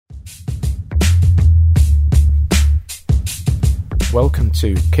Welcome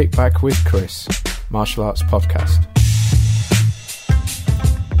to Kickback with Chris, Martial Arts Podcast.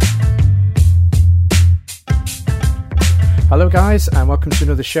 Hello guys, and welcome to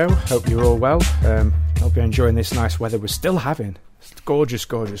another show. Hope you're all well. Hope you're enjoying this nice weather we're still having. It's gorgeous,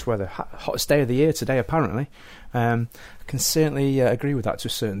 gorgeous weather. Hottest day of the year today, apparently. I can certainly agree with that to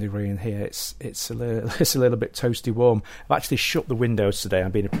a certain degree in here. It's a little bit toasty warm. I've actually shut the windows today.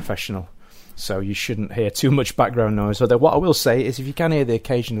 I'm being a professional, so you shouldn't hear too much background noise. Although what I will say is if you can hear the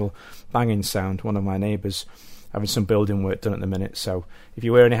occasional banging sound, one of my neighbours having some building work done at the minute, so if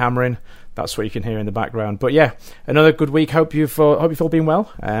you hear any hammering, that's what you can hear in the background. But yeah, another good week. Hope you've all been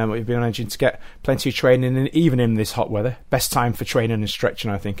well. We've been managing to get plenty of training in, even in this hot weather. Best time for training and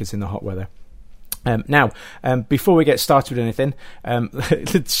stretching, I think, is in the hot weather. Now, before we get started with anything,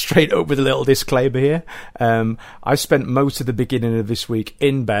 straight up with a little disclaimer here. I spent most of the beginning of this week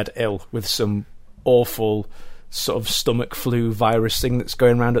in bed ill with some awful sort of stomach flu virus thing that's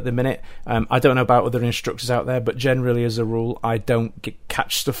going around at the minute. I don't know about other instructors out there, but generally as a rule I don't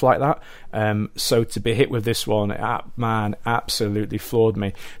catch stuff like that, so to be hit with this one, absolutely floored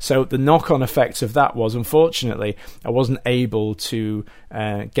me. So the knock-on effect of that was, unfortunately, I wasn't able to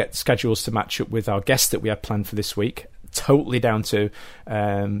get schedules to match up with our guests that we had planned for this week. Totally down to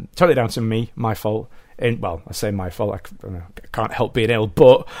me, my fault. Well, I say my fault, I can't help being ill,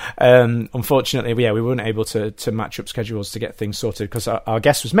 but unfortunately, we weren't able to match up schedules to get things sorted, because our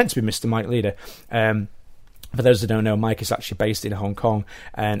guest was meant to be Mr. Mike Leader. For those that don't know, Mike is actually based in Hong Kong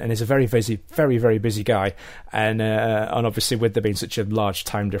and is a very busy guy, and obviously with there being such a large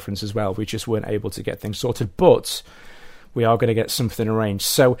time difference as well, we just weren't able to get things sorted, but we are going to get something arranged.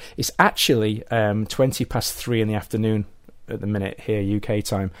 So it's actually 3:20 in the afternoon at the minute here, UK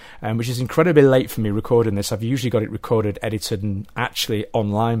time, which is incredibly late for me recording this. I've usually got it recorded, edited, and actually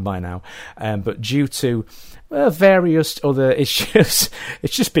online by now, but due to various other issues,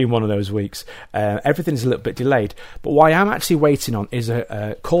 it's just been one of those weeks. Everything's a little bit delayed, but what I am actually waiting on is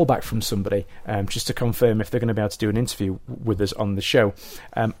a callback from somebody, just to confirm if they're going to be able to do an interview with us on the show.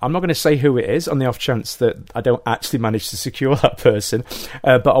 I'm not going to say who it is on the off chance that I don't actually manage to secure that person,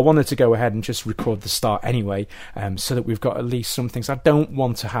 but I wanted to go ahead and just record the start anyway, so that we've got at least some things. I don't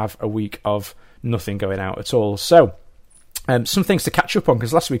want to have a week of nothing going out at all. So some things to catch up on,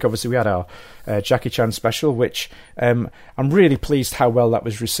 because last week obviously we had our Jackie Chan special, which I'm really pleased how well that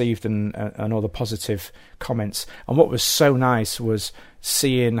was received, and all the positive comments. And what was so nice was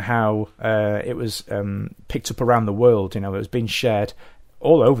seeing how it was picked up around the world. You know, it was being shared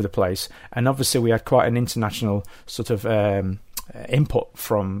all over the place, and obviously we had quite an international sort of input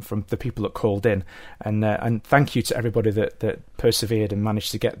from the people that called in, and thank you to everybody that persevered and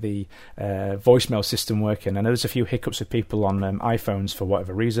managed to get the voicemail system working. I know there's a few hiccups with people on iPhones for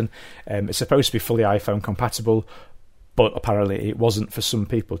whatever reason. It's supposed to be fully iPhone compatible, but apparently it wasn't for some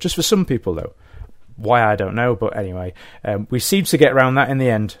people. Just for some people though. Why, I don't know, but anyway, we seemed to get around that in the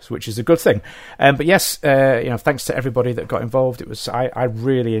end, which is a good thing. But yes, thanks to everybody that got involved. It was I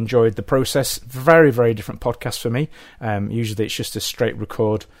really enjoyed the process. Very, very different podcast for me. Usually it's just a straight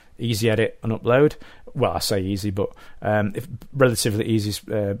record, easy edit and upload. Well, I say easy, but relatively easy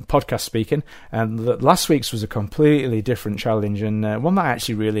podcast speaking. And last week's was a completely different challenge, and one that I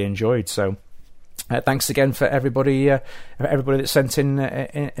actually really enjoyed. So thanks again for everybody that sent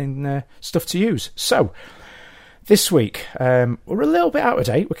in stuff to use. So this week we're a little bit out of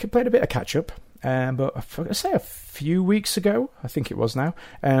date. We played a bit of catch up, but I say a few weeks ago, I think it was now,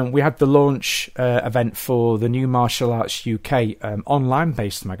 we had the launch event for the New Martial Arts UK online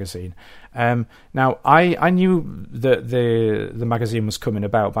based magazine. Now I knew that the magazine was coming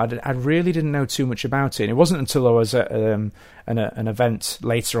about, but I really didn't know too much about it. And it wasn't until I was at an event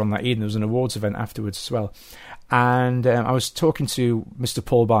later on that evening. There was an awards event afterwards as well, and I was talking to Mr.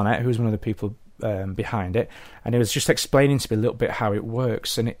 Paul Barnett, who's one of the people behind it, and he was just explaining to me a little bit how it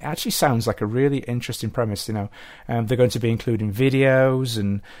works, and it actually sounds like a really interesting premise. They're going to be including videos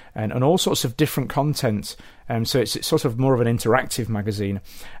and all sorts of different content, so it's sort of more of an interactive magazine.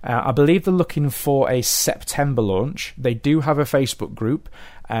 I believe they're looking for a September launch. They do have a Facebook group,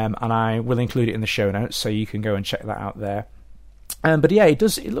 and I will include it in the show notes, so you can go and check that out there. But yeah, it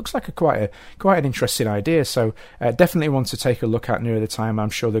looks like quite an interesting idea. So definitely want to take a look at nearer the time. I'm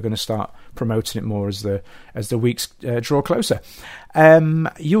sure they're going to start promoting it more as the weeks draw closer.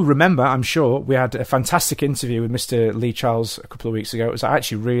 You'll remember, I'm sure, we had a fantastic interview with Mr. Lee Charles a couple of weeks ago. I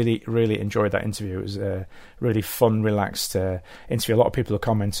actually really enjoyed that interview. It was a really fun, relaxed interview. A lot of people have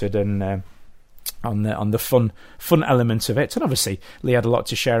commented, and on the fun element of it. And obviously Lee had a lot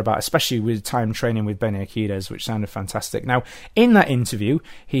to share about, especially with time training with Benny Akides, which sounded fantastic. Now, in that interview,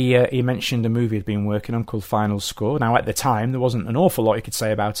 he mentioned a movie he'd been working on called Final Score. Now, at the time, there wasn't an awful lot he could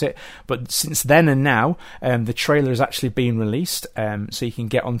say about it, but since then and now, the trailer has actually been released, so you can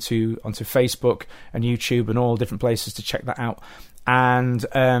get onto Facebook and YouTube and all different places to check that out. And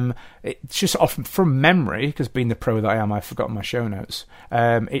it's just often from memory, because being the pro that I am, I've forgotten my show notes.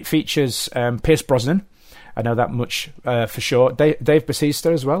 It features Pierce Brosnan, I know that much for sure. Dave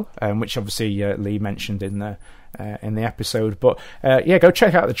Bautista as well, which obviously Lee mentioned in the episode. But yeah, go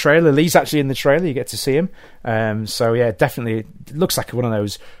check out the trailer. Lee's actually in the trailer. You get to see him. So yeah, definitely it looks like one of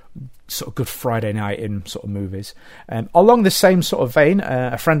those sort of Good Friday night in sort of movies. Along the same sort of vein,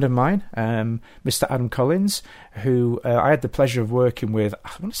 a friend of mine, Mr. Adam Collins, who I had the pleasure of working with, I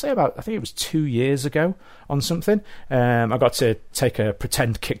want to say I think it was 2 years ago on something. I got to take a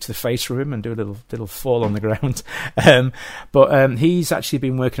pretend kick to the face from him and do a little fall on the ground. But he's actually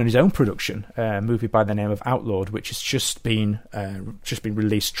been working on his own production, a movie by the name of Outlawed, which has just been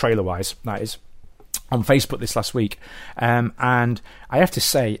released trailer-wise, that is, on Facebook this last week, and I have to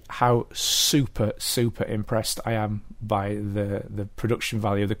say how super impressed I am by the production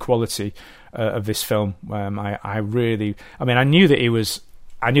value, the quality of this film. I knew that it was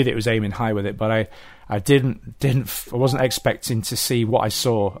aiming high with it, but I wasn't expecting to see what I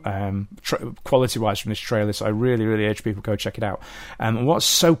saw quality-wise from this trailer, so I really urge people to go check it out. And what's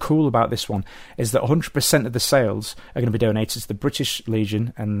so cool about this one is that 100% of the sales are going to be donated to the British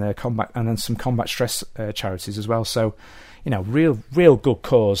Legion and then some combat stress charities as well. So, real good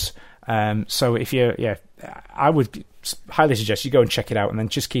cause. So if I would highly suggest you go and check it out, and then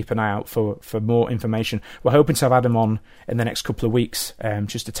just keep an eye out for more information. We're hoping to have Adam on in the next couple of weeks,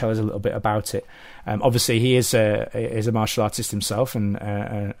 just to tell us a little bit about it. Obviously, he is a martial artist himself and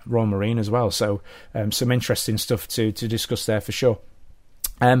a Royal Marine as well, so some interesting stuff to discuss there for sure.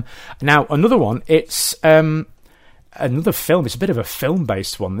 Now, another one, it's another film. It's a bit of a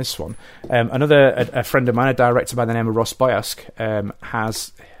film-based one, this one. A friend of mine, a director by the name of Ross Boyask,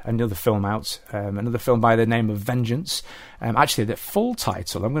 has another film out, another film by the name of Vengeance. Actually, the full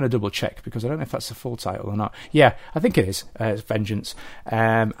title, I'm going to double check because I don't know if that's the full title or not. Yeah, I think it is. It's Vengeance.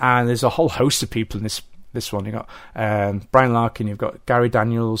 And there's a whole host of people in this one. You've got Brian Larkin, you've got Gary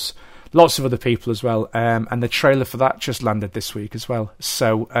Daniels, lots of other people as well. And the trailer for that just landed this week as well.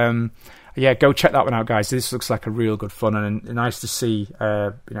 So, yeah, go check that one out, guys. This looks like a real good fun, and nice to see,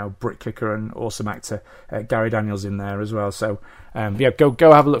 Britt Kicker and awesome actor Gary Daniels in there as well. So, yeah,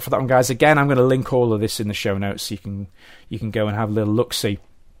 go have a look for that one, guys. Again, I'm going to link all of this in the show notes, so you can go and have a little look-see.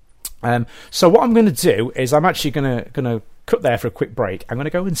 So what I'm going to do is I'm actually going to cut there for a quick break. I'm going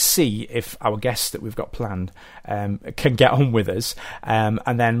to go and see if our guests that we've got planned can get on with us, and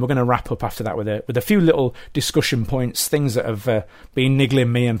then we're going to wrap up after that with a few little discussion points, things that have been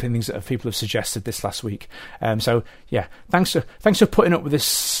niggling me and things that people have suggested this last week. So yeah, thanks for putting up with this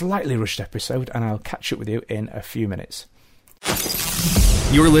slightly rushed episode, and I'll catch up with you in a few minutes.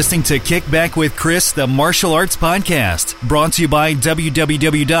 You're listening to Kick Back with Chris, the martial arts podcast, brought to you by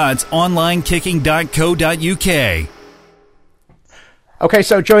www.onlinekicking.co.uk. Okay,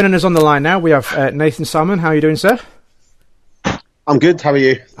 so joining us on the line now, we have Nathan Salmon. How are you doing, sir? I'm good. How are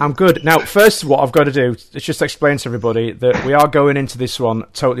you? I'm good. Now, first, what I've got to do is just explain to everybody that we are going into this one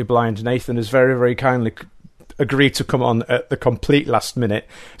totally blind. Nathan has very, very kindly agreed to come on at the complete last minute.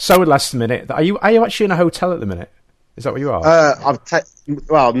 So last minute. Are you actually in a hotel at the minute? Is that what you are?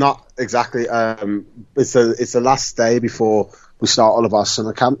 Well, not exactly. It's the last day before we start all of our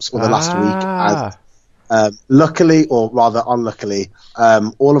summer camps, or the last week. And, luckily, or rather unluckily,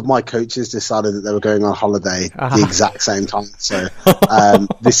 all of my coaches decided that they were going on holiday at the exact same time. So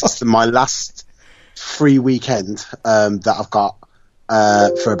this is my last free weekend that I've got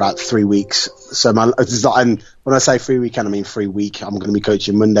for about 3 weeks. So and when I say free weekend, I mean free week. I'm going to be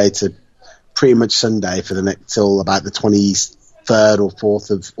coaching Monday to pretty much Sunday for the next till about the 23rd or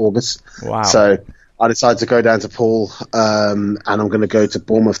 4th of August. Wow! So I decided to go down to Poole, and I'm going to go to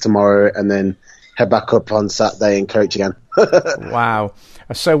Bournemouth tomorrow, and then head back up on Saturday and coach again. Wow!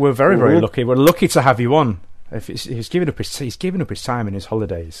 So we're very, very lucky. We're lucky to have you on. He's giving up his time in his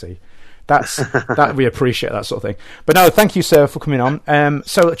holiday. You see, that we appreciate that sort of thing. But no, thank you, sir, for coming on.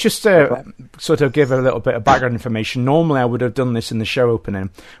 So just to sort of give a little bit of background information. Normally, I would have done this in the show opening,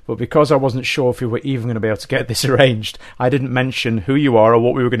 but because I wasn't sure if we were even going to be able to get this arranged, I didn't mention who you are or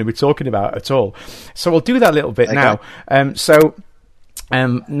what we were going to be talking about at all. So we'll do that a little bit now. So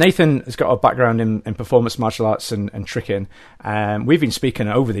Nathan has got a background in performance martial arts and tricking. We've been speaking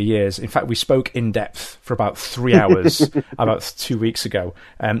over the years. In fact, we spoke in depth for about 3 hours about 2 weeks ago,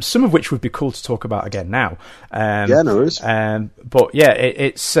 some of which would be cool to talk about again now. No worries. But yeah,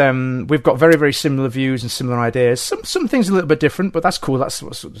 it's we've got very, very similar views and similar ideas. Some things a little bit different, but that's cool. That's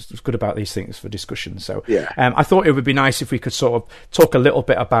what's good about these things for discussion. So I thought it would be nice if we could sort of talk a little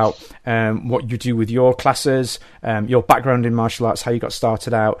bit about what you do with your classes, your background in martial arts, how you got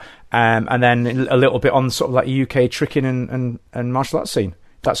started out, and then a little bit on sort of like UK tricking and martial arts scene.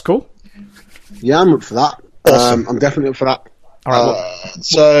 That's cool. Yeah, I'm up for that. Awesome. I'm definitely up for that. All right,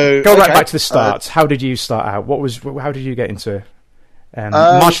 so go right back to the start. How did you start out? How did you get into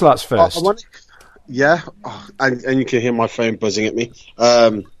martial arts first? And you can hear my phone buzzing at me.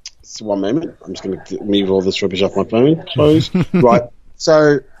 So 1 moment. I'm just going to move all this rubbish off my phone. Close. Right.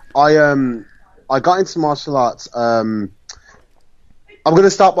 So I got into martial arts. I'm going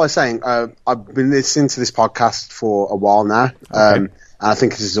to start by saying I've been listening to this podcast for a while now, and I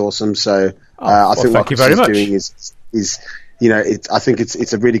think this is awesome. So I think what Chris is doing is I think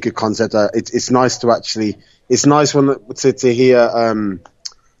it's a really good concept. It's nice to actually, it's nice to hear.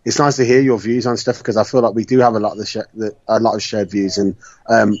 It's nice to hear your views on stuff, because I feel like we do have a lot of shared views, and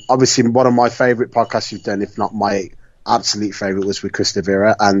obviously one of my favourite podcasts you've done, if not my absolute favourite, was with Chris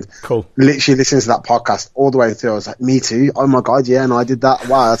Vera, and literally listening to that podcast all the way through, I was like, me too, oh my god, yeah, and I did that,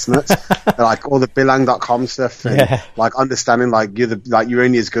 wow, that's nuts. Like all the Bilang.com stuff, and like understanding like you're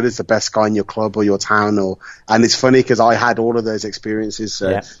only as good as the best guy in your club or your town, and it's funny because I had all of those experiences.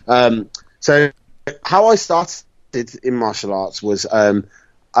 So so how I started in martial arts was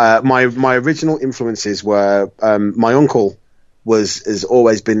my original influences were my uncle has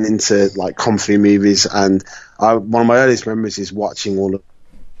always been into like kung fu movies, and one of my earliest memories is watching all of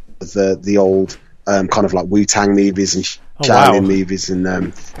the old kind of like Wu-Tang movies and Shaolin movies and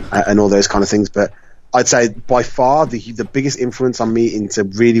all those kind of things. But I'd say by far the biggest influence on me into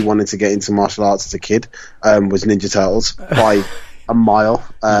really wanting to get into martial arts as a kid was Ninja Turtles by a mile.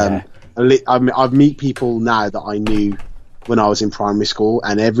 I meet people now that I knew when I was in primary school,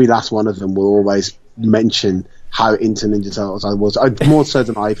 and every last one of them will always mention how into Ninja Turtles I was. More so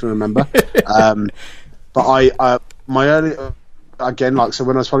than I even remember. But my early, again, like, so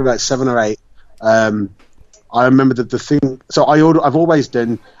when I was probably about 7 or 8, I remember that the thing, so I've always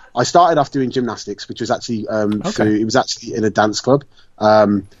done, I started off doing gymnastics, which was actually, it was actually in a dance club.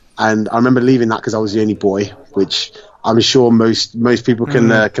 And I remember leaving that because I was the only boy, which I'm sure most people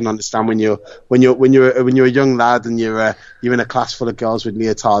can understand when you're a young lad and you're in a class full of girls with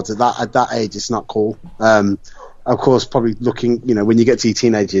leotards. At that age, it's not cool. Of course, probably looking, when you get to your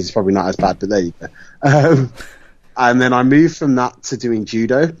teenagers, it's probably not as bad, but there you go. And then I moved from that to doing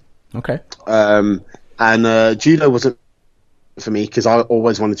judo. Okay. And judo wasn't for me because I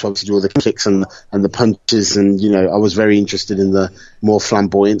always wanted to obviously do all the kicks and the punches, and I was very interested in the more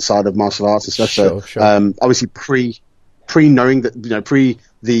flamboyant side of martial arts and stuff. Sure. Obviously pre knowing that, pre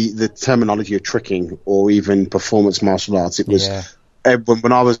the terminology of tricking or even performance martial arts, it was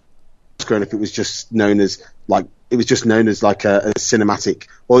when I was growing up, it was just known as like a cinematic,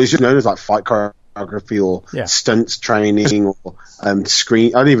 or it was just known as like fight choreography or stunts training or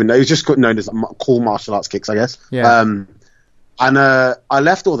screen. I don't even know. It was just known as like, cool martial arts kicks, I guess. Yeah. And I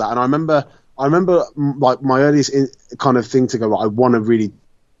left all that, and I remember like my earliest kind of thing to go, I want to really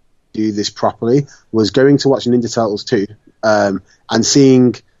do this properly, was going to watch Ninja Turtles 2 and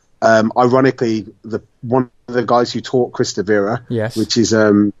seeing ironically one of the guys who taught Chris Vera, which is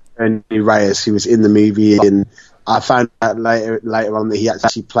Ernie Reyes, who was in the movie, and I found out later on that he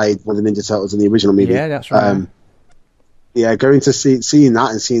actually played one of the Ninja Turtles in the original movie. Yeah, that's right. Going to seeing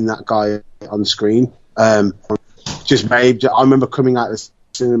that guy on screen just made. I remember coming out of the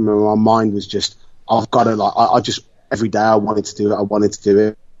cinema, my mind was just, I've got to I just every day I wanted to do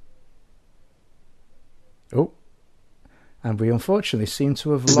it. Oh, and we unfortunately seem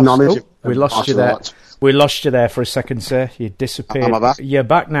to have lost. We lost you there. We lost you there for a second, sir. You disappeared. Am I back? You're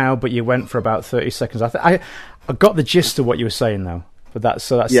back now, but you went for about 30 seconds. I got the gist of what you were saying, though. But that's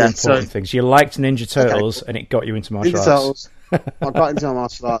the important things. You liked Ninja Turtles, and it got you into martial arts. I got into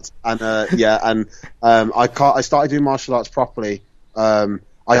martial arts, and I started doing martial arts properly. I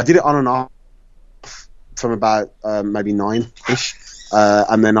did it on and off from about maybe 9-ish.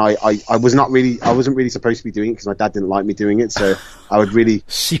 And then I wasn't really supposed to be doing it because my dad didn't like me doing it, so I was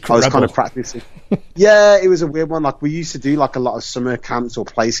kind of practicing. Yeah, it was a weird one. Like, we used to do like a lot of summer camps or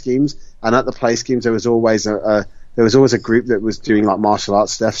play schemes, and at the play schemes there was always a group that was doing like martial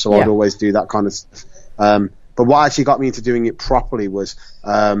arts stuff, so I'd always do that kind of stuff. But what actually got me into doing it properly was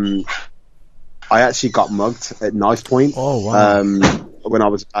I actually got mugged at knife point. Oh wow! when I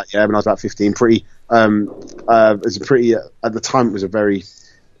was about 15. Pretty, it was a pretty at the time. It was a very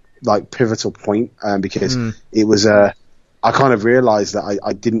like pivotal point because it was I kind of realised that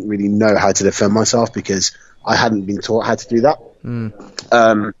I didn't really know how to defend myself because I hadn't been taught how to do that.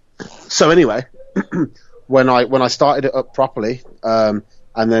 So anyway, when I started it up properly, and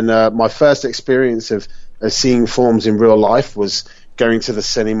then my first experience of seeing forms in real life was going to the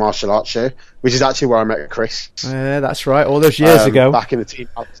Sunny Martial Arts Show, which is actually where I met Chris. Yeah, that's right. All those years ago. Back in the Team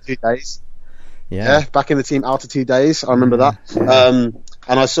Altitude days. Yeah, back in the Team Altitude days. I remember that.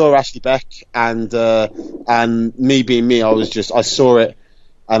 And I saw Ashley Beck, and me being me, I saw it,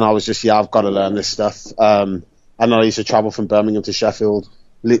 and I was just, I've got to learn this stuff. And I used to travel from Birmingham to Sheffield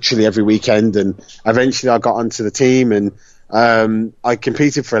literally every weekend, and eventually I got onto the team, and I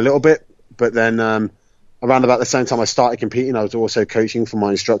competed for a little bit, but then around about the same time I started competing, I was also coaching for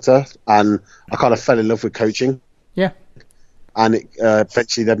my instructor, and I kind of fell in love with coaching. Yeah. And it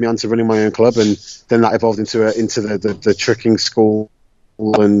eventually led me on to running my own club, and then that evolved into the tricking school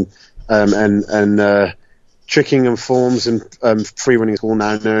and tricking and forms and free running school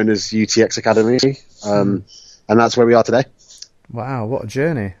now known as UTX Academy, and that's where we are today. Wow, what a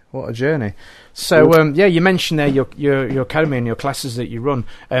journey! What a journey! So, you mentioned there your academy and your classes that you run.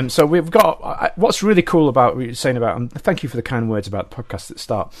 So we've got what's really cool about what you're saying about, and thank you for the kind words about the podcast at the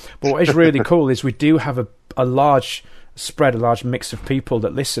start. But what is really cool is we do have a large spread, a large mix of people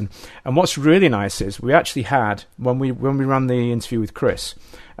that listen. And what's really nice is we actually had when we ran the interview with Chris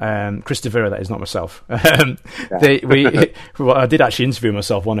de Vera, that is, not myself. I did actually interview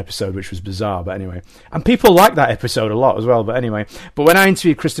myself one episode, which was bizarre, but anyway. And people liked that episode a lot as well, but anyway. But when I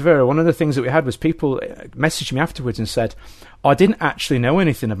interviewed Chris de Vera, one of the things that we had was people messaged me afterwards and said, I didn't actually know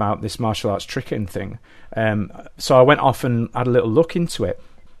anything about this martial arts tricking thing. So I went off and had a little look into it.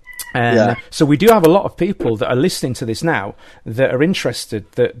 So we do have a lot of people that are listening to this now that are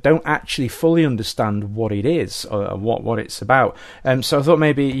interested, that don't actually fully understand what it is or what it's about. So I thought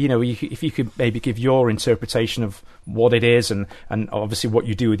maybe, if you could maybe give your interpretation of what it is and obviously what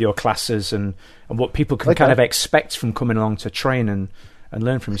you do with your classes and what people can kind of expect from coming along to train and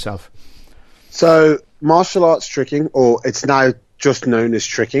learn from yourself. So martial arts tricking, or it's now just known as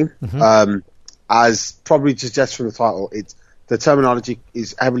tricking, as probably suggests from the title, the terminology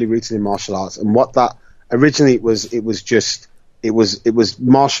is heavily rooted in martial arts, and what that originally was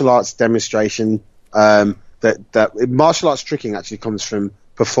martial arts demonstration. That martial arts tricking actually comes from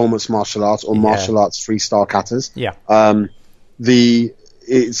performance martial arts or martial arts freestyle katas. Yeah.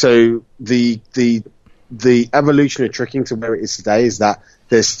 The evolution of tricking to where it is today is that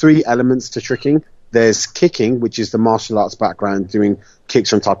there's three elements to tricking. There's kicking, which is the martial arts background, doing kicks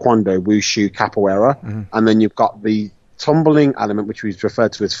from Taekwondo, Wushu, Capoeira, and then you've got the tumbling element, which we refer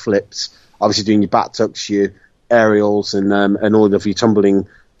to as flips, obviously doing your back tucks, your aerials, and all of your tumbling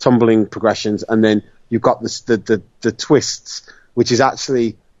progressions, and then you've got the twists, which is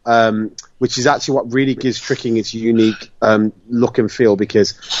actually what really gives tricking its unique look and feel,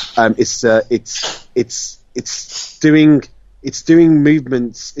 because it's doing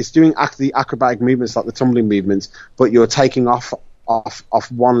movements, it's doing the acrobatic movements like the tumbling movements, but you're taking off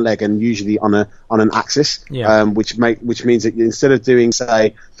one leg and usually on an axis, which means that instead of doing,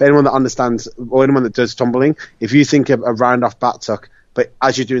 say, for anyone that understands or anyone that does tumbling, if you think of a round off back tuck, but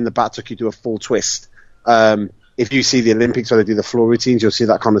as you're doing the back tuck you do a full twist. If you see the Olympics where they do the floor routines, you'll see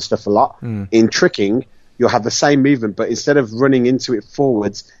that kind of stuff a lot. In tricking, you'll have the same movement, but instead of running into it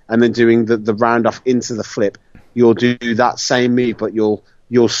forwards and then doing the round off into the flip, you'll do that same move, but you'll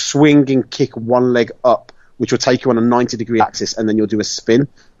swing and kick one leg up, which will take you on a 90-degree axis, and then you'll do a spin,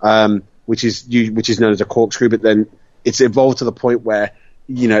 which is known as a corkscrew. But then it's evolved to the point where,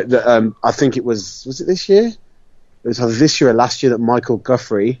 I think it was it this year? It was either this year or last year that Michael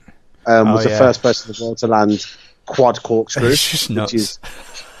Guthrie was the first person in the world to land quad corkscrew. It's just nuts.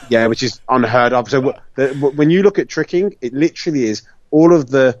 Which is unheard of. So when you look at tricking, it literally is all of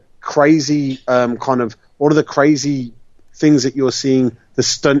the crazy all of the crazy things that you're seeing, the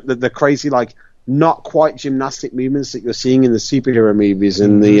stunt, the crazy, like, not quite gymnastic movements that you're seeing in the superhero movies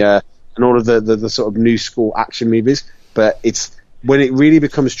and and all of the sort of new school action movies. But it's when it really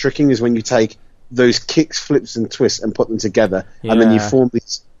becomes tricking is when you take those kicks, flips, and twists and put them together, and then you form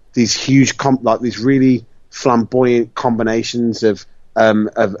these huge these really flamboyant combinations of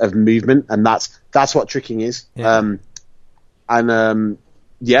movement, and that's what tricking is. To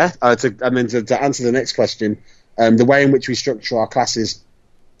answer the next question, the way in which we structure our classes.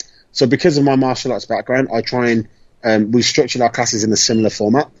 So because of my martial arts background, I try and we've structured our classes in a similar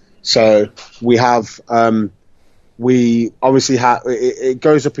format. So we obviously have, it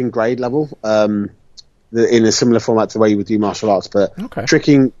goes up in grade level. in a similar format to the way you would do martial arts. But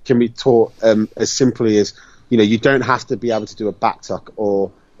tricking can be taught as simply as, you don't have to be able to do a back tuck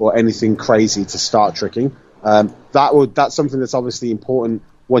or anything crazy to start tricking. That's something that's obviously important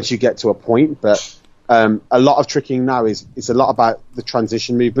once you get to a point. But a lot of tricking now is a lot about the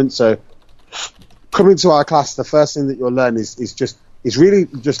transition movement. So coming to our class, the first thing that you'll learn is really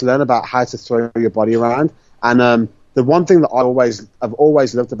just learn about how to throw your body around. And the one thing that I've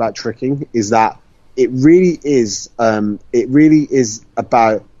always loved about tricking is that it really is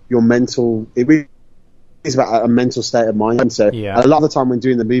about your mental. It really is about a mental state of mind. And so a lot of the time when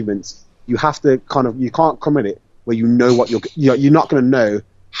doing the movements, you have to you can't come at it where you know what you're not going to know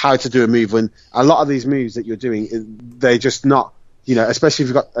how to do a move. When a lot of these moves that you're doing, they're just not, especially if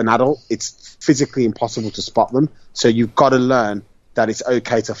you've got an adult, it's physically impossible to spot them. So you've got to learn that it's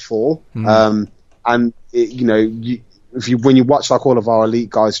okay to fall. And when you watch like all of our elite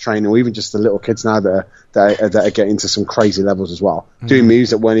guys train, or even just the little kids now that are getting to some crazy levels as well, doing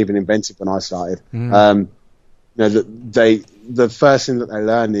moves that weren't even invented when I started. The first thing that they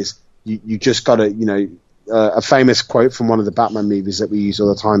learn is you just got to, a famous quote from one of the Batman movies that we use all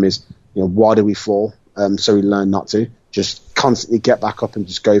the time is, why do we fall? So we learn not to. Just constantly get back up and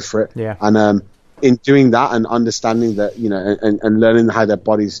just go for it. Yeah. And in doing that and understanding that, and learning how their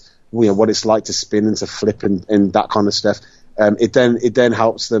bodies, what it's like to spin and to flip and that kind of stuff, it then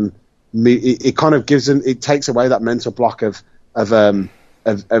helps them. It kind of gives them. It takes away that mental block of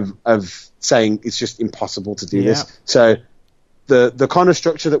saying it's just impossible to do this. So the kind of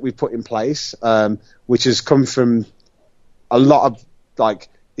structure that we put in place, which has come from a lot of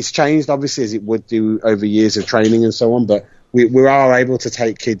it's changed obviously as it would do over years of training and so on, but we are able to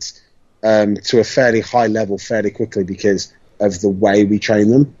take kids to a fairly high level fairly quickly because of the way we train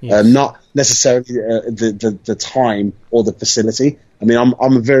them. Not necessarily the time or the facility. I mean,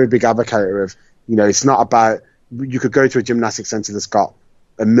 I'm a very big advocate of, it's not about, you could go to a gymnastics center that's got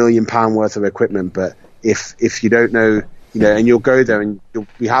 £1 million worth of equipment, but if you don't know, and you'll go there and you'll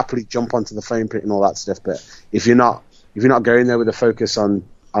be happily jump onto the foam pit and all that stuff, but if you're not going there with a focus on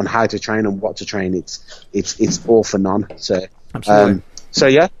how to train and what to train, it's all for none. So absolutely.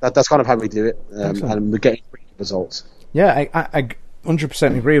 That's kind of how we do it, and we're getting great results. Yeah, I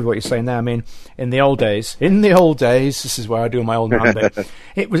 100% agree with what you're saying there. I mean, in the old days, this is where I do my old man bit.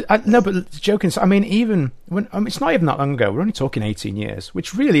 It was but joking. I mean, even when it's not even that long ago. We're only talking 18 years,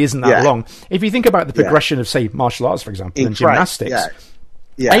 which really isn't that long. If you think about the progression of, say, martial arts, for example, and gymnastics,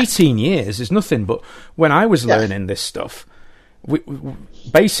 18 years is nothing. But when I was learning this stuff,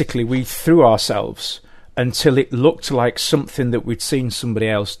 we threw ourselves until it looked like something that we'd seen somebody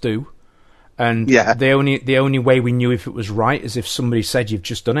else do. And the only way we knew if it was right is if somebody said you've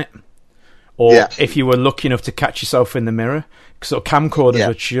just done it, or if you were lucky enough to catch yourself in the mirror. Sort of camcorders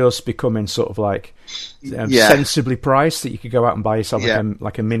are just becoming sort of like sensibly priced that you could go out and buy yourself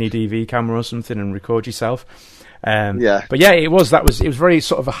like a mini DV camera or something and record yourself. But it was very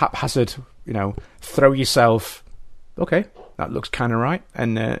sort of a haphazard, throw yourself. Okay, that looks kind of right.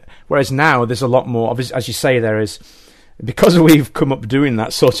 And whereas now there's a lot more. Obviously, as you say, there is. Because we've come up doing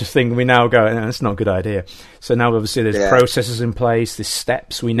that sort of thing, we now go, no, that's not a good idea. So now obviously there's processes in place, there's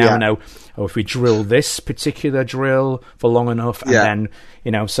steps. We now know, if we drill this particular drill for long enough, and then,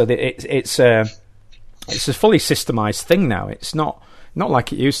 so it's a fully systemized thing now. It's not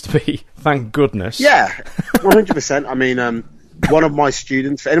like it used to be, thank goodness. Yeah, 100%. I mean, one of my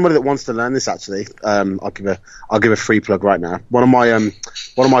students, for anybody that wants to learn this, actually, I'll give a free plug right now. One of my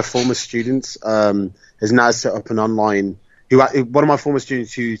former students, has now set up an online. One of my former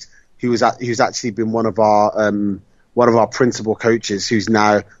students who's actually been one of our principal coaches, who's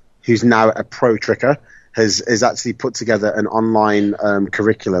now a pro tricker, has actually put together an online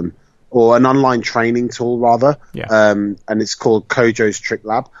curriculum, or an online training tool rather. And it's called Kojo's Trick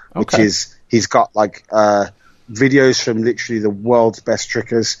Lab, which is, he's got videos from literally the world's best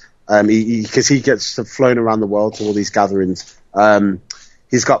trickers. Because he gets flown around the world to all these gatherings.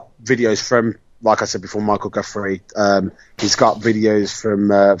 He's got videos from, like I said before, Michael Guthrie. He's got videos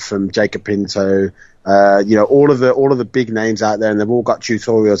from Jacob Pinto. All of the big names out there, and they've all got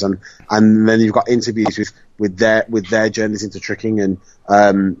tutorials, and then you've got interviews with their journeys into tricking, and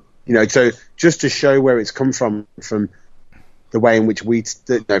so just to show where it's come from the way in which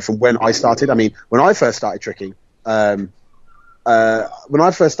from when I started. I mean, when I first started tricking,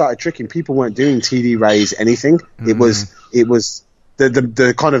 people weren't doing TD raise anything. It was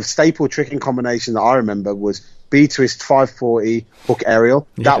the kind of staple tricking combination that I remember was B twist 540 hook aerial.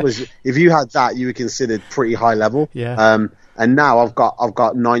 That was, if you had that, you were considered pretty high level. And now I've got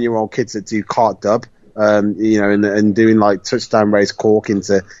 9-year-old kids that do cart dub, and doing like touchdown raise cork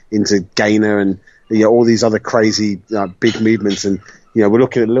into gainer, and all these other crazy big movements, and I'm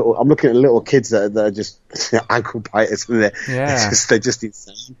looking at little kids that are just ankle biters, and they're just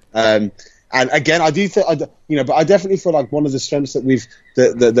insane. And again, I do think, but I definitely feel like one of the strengths that we've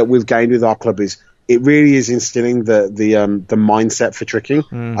gained with our club is it really is instilling the mindset for tricking.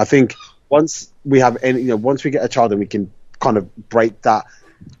 I think once we get a child and we can kind of break that,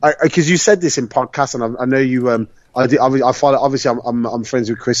 because you said this in podcasts, and I know you. I follow. Obviously, I'm friends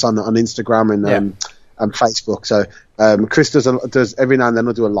with Chris on Instagram and Facebook. So Chris does every now and then.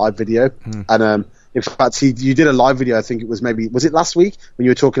 I'll do a live video, and in fact, you did a live video. I think it was it last week when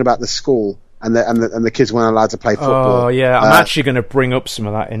you were talking about the school and the kids weren't allowed to play football. Oh yeah, I'm actually going to bring up some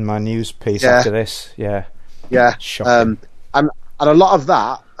of that in my news piece after this. Yeah. Shocking. And a lot of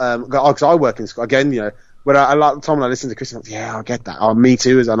that, because I work in school again. When a lot of the time when I listen to Chris, I'm like, yeah, I get that. Oh, me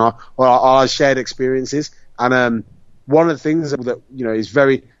too, and our shared experiences. And one of the things that is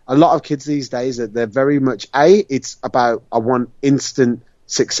a lot of kids these days that they're very much it's about I want instant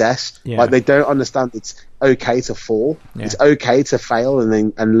success. Like they don't understand it's okay to fall. It's okay to fail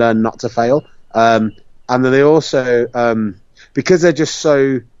and learn not to fail. And then they also because they're just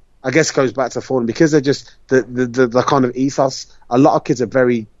so, I guess it goes back to falling, because they're just the kind of ethos. A lot of kids are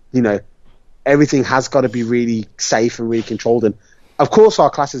very everything has got to be really safe and really controlled. And of course our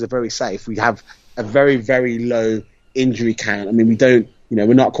classes are very safe. We have a very, very low injury count. I mean, we don't,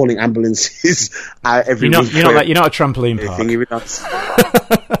 we're not calling ambulances every week. You're not a trampoline park.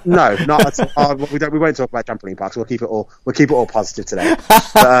 No, not at all. We won't talk about trampoline parks. We'll keep it all positive today.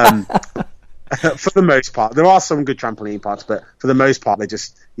 But, for the most part, there are some good trampoline parks, but for the most part, they're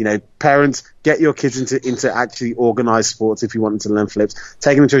just, parents, get your kids into actually organised sports. If you want them to learn flips,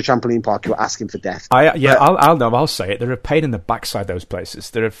 taking them to a trampoline park, you're asking for death. I'll say it. They're a pain in the backside, those places.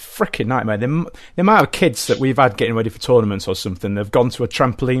 They're a freaking nightmare. The amount of kids that we've had getting ready for tournaments or something, they've gone to a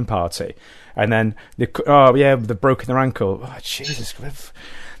trampoline party, and then they've broken their ankle. Oh, Jesus.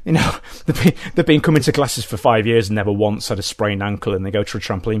 They've been coming to classes for 5 years and never once had a sprained ankle, and they go to a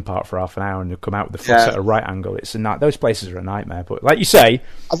trampoline park for half an hour and they come out with the foot at a right angle. Those places are a nightmare. But like you say,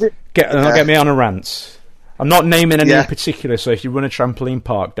 don't get me on a rant. I'm not naming any in particular, so if you run a trampoline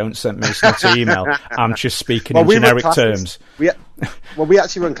park, don't send me a snotty email. I'm just speaking in generic terms. We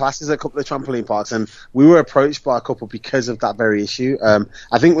actually run classes at a couple of trampoline parks, and we were approached by a couple because of that very issue.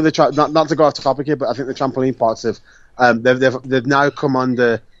 I think with not to go off the topic here, but I think the trampoline parks they've now come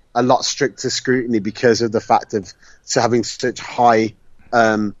under a lot stricter scrutiny because of the fact of having such high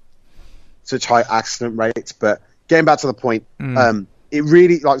accident rates. But getting back to the point, it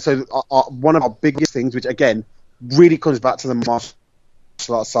really one of our biggest things, which again really comes back to the martial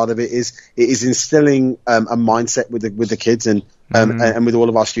arts side of it, is instilling a mindset with the kids and with all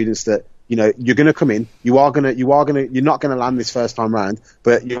of our students that you're going to come in, you're not going to land this first time round,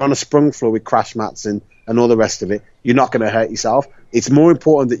 but you're on a sprung floor with crash mats and all the rest of it. You're not going to hurt yourself. It's more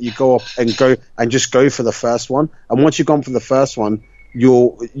important that you go up and just go for the first one. And once you've gone for the first one,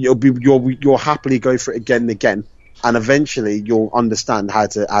 you'll happily go for it again and again. And eventually you'll understand how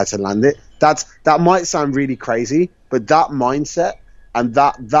to land it. That might sound really crazy, but that mindset and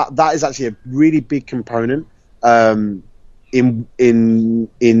that is actually a really big component in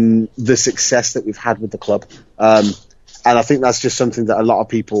the success that we've had with the club. And I think that's just something that a lot of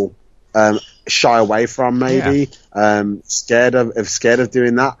people shy away from, maybe scared of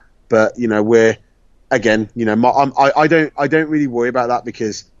doing that. But we're again, I don't really worry about that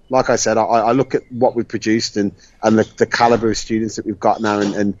because, like I said, I look at what we've produced and the caliber of students that we've got now,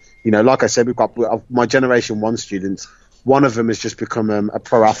 and like I said, we've got my Generation 1 students. One of them has just become a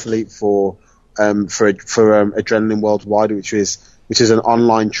pro athlete for Adrenaline Worldwide, which is an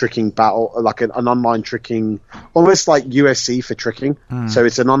online tricking battle, like an online tricking, almost like USC for tricking. So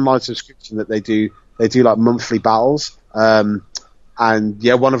it's an online subscription that they do like monthly battles. And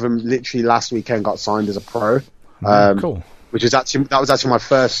one of them literally last weekend got signed as a pro. Cool. That was actually my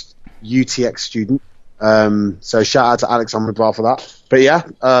first UTX student. So shout out to Alex Amrabar for that. But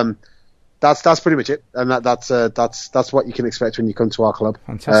that's pretty much it. And that's what you can expect when you come to our club.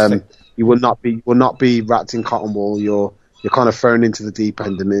 Fantastic. You will not be wrapped in cotton wool. You're kind of thrown into the deep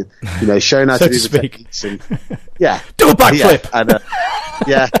end and shown how so to do the techniques. And, do a backflip.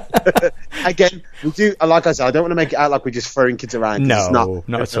 Again, we do. Like I said, I don't want to make it out like we're just throwing kids around. No,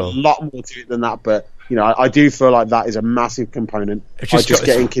 not at all. A lot more to it than that, but I do feel like that is a massive component. Just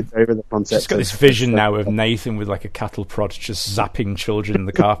getting kids over the concept. Just got this vision now of Nathan with like a cattle prod, just zapping children in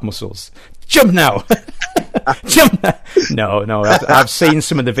the calf muscles. Jump now! Jump now! No. I've seen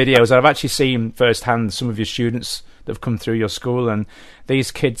some of the videos. I've actually seen firsthand some of your students that have come through your school, and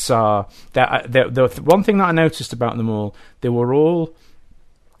these kids are. The one thing that I noticed about them all, they were all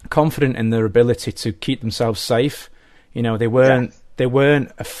confident in their ability to keep themselves safe. You know, there was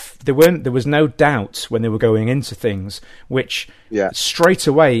no doubt when they were going into things, which straight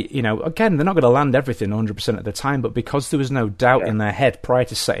away, you know, again, they're not going to land everything 100% of the time, but because there was no doubt in their head prior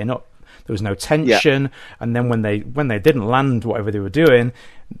to setting up, there was no tension, and then when they didn't land whatever they were doing,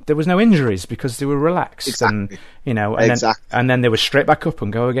 there was no injuries because they were relaxed, and you know, and then they were straight back up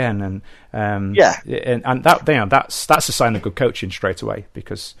and go again, and and that, you know, that's a sign of good coaching straight away,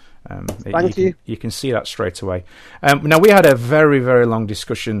 because you can see that straight away. Now, we had a very, very long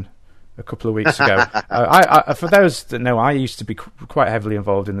discussion a couple of weeks ago. I for those that know, I used to be quite heavily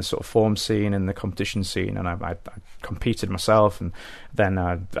involved in the sort of form scene and the competition scene, and I competed myself, and then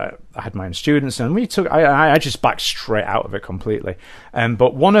I had my own students, and I just backed straight out of it completely.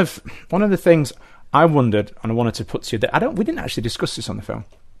 But one of the things I wondered, and I wanted to put to you, that we didn't actually discuss this on the film,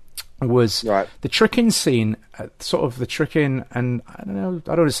 was the tricking scene, sort of the tricking, and I don't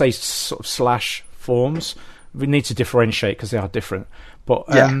want to say sort of slash forms. We need to differentiate because they are different, but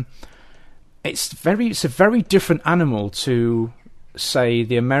it's a very different animal to, say,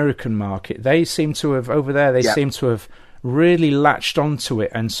 the American market. They seem to have over there. They seem to have really latched onto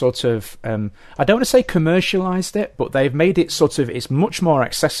it and sort of, I don't want to say commercialized it, but they've made it sort of, it's much more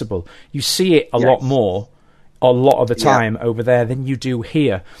accessible. You see it a lot more, a lot of the time over there than you do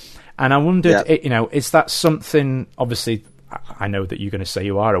here. And I wondered, you know, is that something? Obviously, I know that you're going to say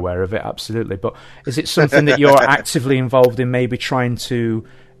you are aware of it, absolutely. But is it something that you're actively involved in, maybe trying to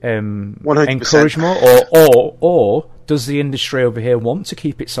 100%. Encourage more, or does the industry over here want to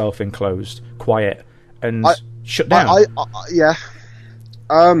keep itself enclosed, quiet, and shut down?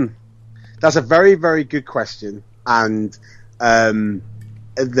 That's a very, very good question, and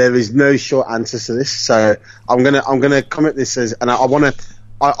there is no short answer to this. So I'm gonna come at this as, and I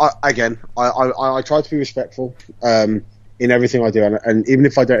try to be respectful in everything I do, and even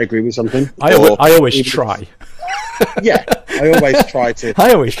if I don't agree with something, I always try. I always try to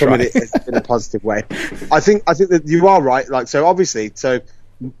come at it in a positive way. I think that you are right. Like, so obviously,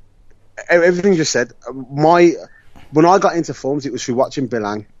 everything you just said. When I got into forms, it was through watching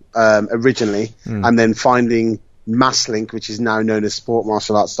Bilang originally, and then finding Masslink, which is now known as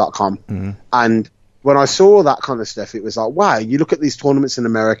sportmartialarts.com. And when I saw that kind of stuff, it was like, wow, you look at these tournaments in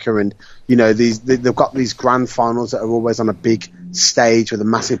America, and you know, they've got these grand finals that are always on a big stage with a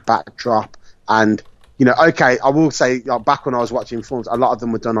massive backdrop. And you know, okay, I will say, like, back when I was watching forms, a lot of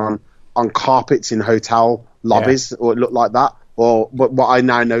them were done on carpets in hotel lobbies, or it looked like that. Or what I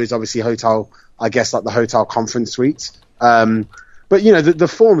now know is obviously hotel, I guess, like the hotel conference suites. But you know, the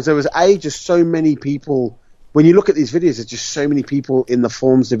forms, there was just so many people. When you look at these videos, there's just so many people in the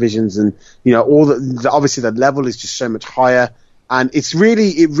forms divisions, and you know, obviously the level is just so much higher, and it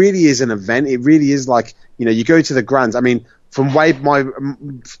really is an event. It really is like, you know, you go to the grands. I mean,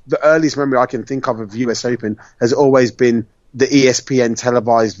 the earliest memory I can think of US Open has always been the ESPN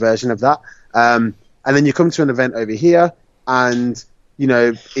televised version of that. And then you come to an event over here, and you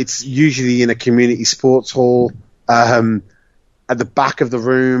know, it's usually in a community sports hall, at the back of the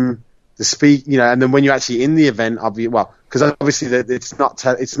room. You know, and then when you're actually in the event, because obviously it's not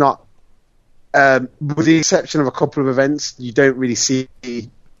with the exception of a couple of events, you don't really see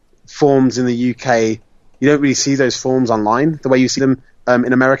forms in the UK. You don't really see those forms online the way you see them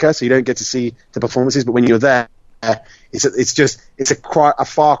in America, so you don't get to see the performances. But when you're there, it's a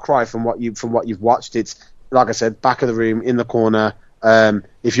far cry from what you've watched. It's, like I said, back of the room, in the corner.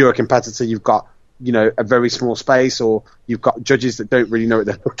 If you're a competitor, you've got, you know, a very small space, or you've got judges that don't really know what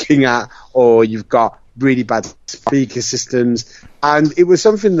they're looking at, or you've got really bad speaker systems. And it was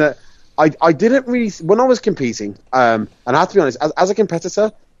something that I didn't really, when I was competing, and I have to be honest, as a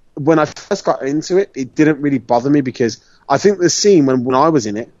competitor, when I first got into it, it didn't really bother me, because I think the scene when I was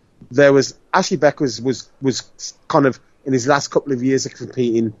in it, there was Ashley Beck was kind of in his last couple of years of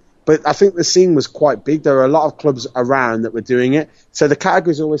competing, but I think the scene was quite big. There were a lot of clubs around that were doing it, so the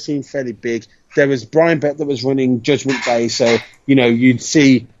categories always seemed fairly big. There was Brian Beck that was running Judgment Day, so you know,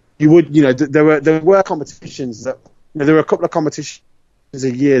 there were competitions that, you know, there were a couple of competitions a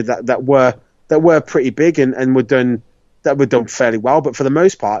year that were pretty big and were done fairly well, but for the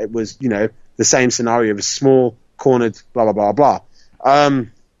most part, it was, you know, the same scenario of a small, cornered, blah, blah, blah, blah.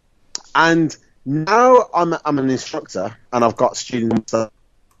 And now I'm an instructor, and I've got students that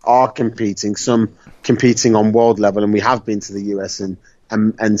are competing, some competing on world level, and we have been to the US and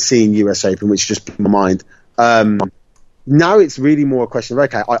seen US Open, which just blew my mind. Now it's really more a question of,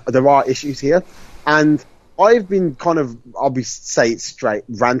 okay, there are issues here, and I've been kind of, say it straight,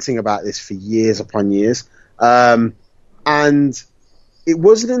 ranting about this for years upon years. And it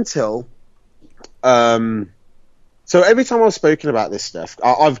wasn't until So every time I've spoken about this stuff,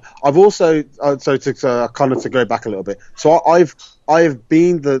 I've also to go back a little bit. So I've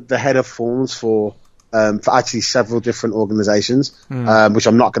been the head of forms for actually several different organisations, which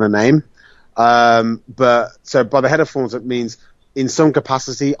I'm not going to name. But so by the head of forms, it means in some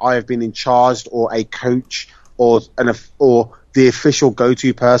capacity I have been in charge or a coach or the official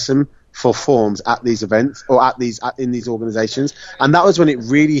go-to person for forms at these events or in these organisations, and that was when it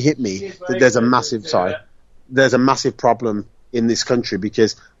really hit me that there's a massive problem in this country,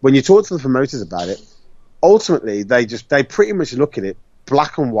 because when you talk to the promoters about it, ultimately they pretty much look at it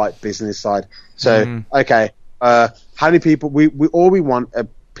black and white business side. So okay, how many people we want are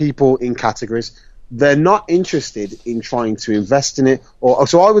people in categories. They're not interested in trying to invest in it, or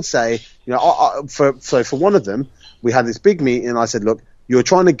so I would say. For one of them, we had this big meeting, and I said, look, you're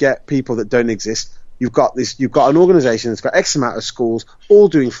trying to get people that don't exist. You've got an organisation that's got X amount of schools all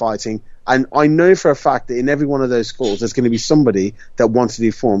doing fighting, and I know for a fact that in every one of those schools there's going to be somebody that wants to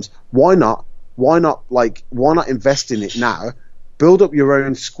do forms. Why not invest in it now? Build up your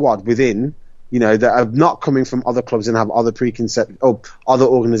own squad within, that are not coming from other clubs and have other other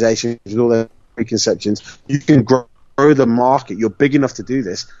organisations with all their preconceptions. You can grow the market. You're big enough to do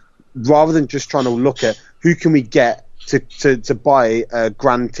this, rather than just trying to look at who can we get to buy a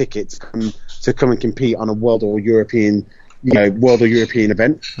grand ticket to come and compete on a world or European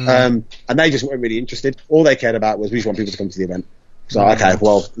event. And they just weren't really interested. All they cared about was we just want people to come to the event. So okay,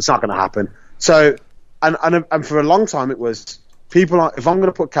 well, it's not going to happen. So and for a long time it was if I'm going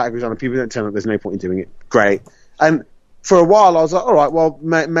to put categories on and people don't turn up, there's no point in doing it. Great. And for a while I was like, all right, well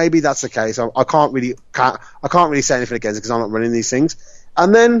maybe that's the case. I can't really say anything against it because I'm not running these things.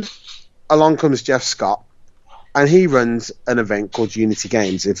 And then along comes Jeff Scott, and he runs an event called Unity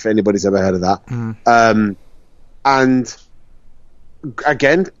Games, if anybody's ever heard of that. And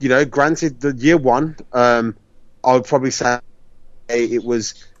again, granted, the year one, I would probably say it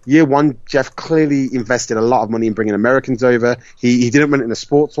was year one. Jeff clearly invested a lot of money in bringing Americans over. He didn't run it in a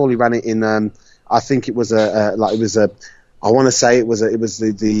sports hall. He ran it in, I think it was I want to say it was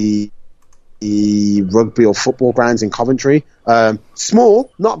the rugby or football grounds in Coventry.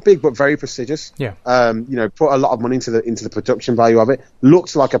 Small, not big, but very prestigious. Yeah. Put a lot of money into the production value of it.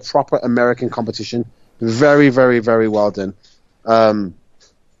 Looks like a proper American competition. Very, very, very well done.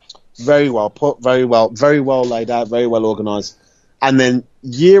 Very well put, very well laid out, very well organised. And then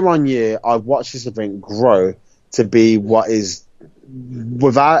year on year, I've watched this event grow to be what is,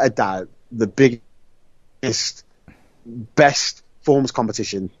 without a doubt, the biggest, best forms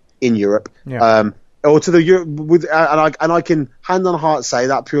competition in Europe. Yeah. Or to the and I can hand on heart say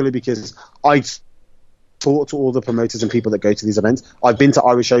that purely because I talk to all the promoters and people that go to these events. I've been to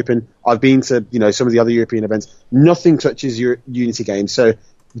Irish Open. I've been to some of the other European events. Nothing touches your Unity Games. So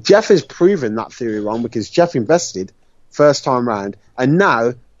Jeff has proven that theory wrong, because Jeff invested first time round, and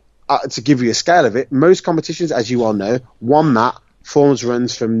now to give you a scale of it, most competitions, as you all know, one mat forms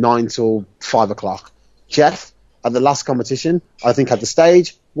runs from 9 till 5 o'clock. Jeff at the last competition, I think, had the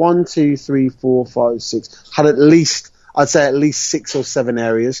stage 1, 2, 3, 4, 5, 6, had at least 6 or 7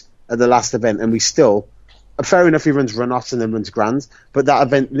 areas at the last event, and we still, fair enough, he runs run-offs and then runs grands, but that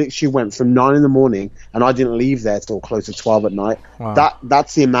event literally went from 9 in the morning, and I didn't leave there till close to 12 at night. Wow. That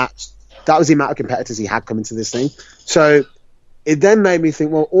was the amount of competitors he had coming to this thing. So it then made me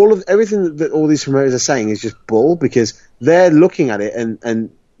think, well, everything that all these promoters are saying is just bull, because they're looking at it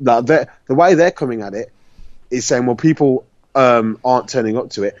and the way they're coming at it is saying, well, people aren't turning up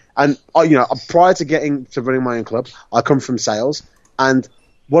to it. And prior to getting to running my own club, I come from sales, and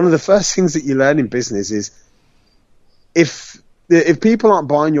one of the first things that you learn in business is if people aren't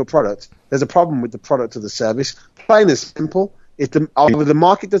buying your product, there's a problem with the product or the service. Plain and simple. If the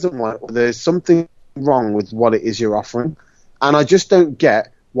market doesn't want it, or there's something wrong with what it is you're offering, and I just don't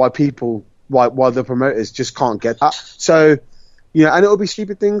get why the promoters just can't get that. So, and it'll be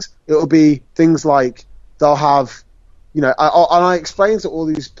stupid things. It'll be things like they'll have, and I explain to all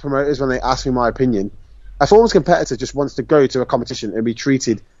these promoters when they ask me my opinion, a forms competitor just wants to go to a competition and be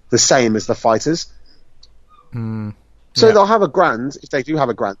treated the same as the fighters. So they'll have a grand, if they do have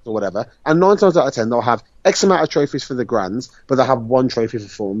a grand or whatever, and 9 times out of 10 they'll have X amount of trophies for the grands, but they'll have 1 trophy for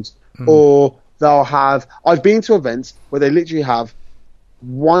forms. Or they'll have, I've been to events where they literally have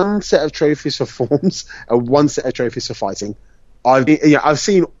 1 set of trophies for forms and 1 set of trophies for fighting. I've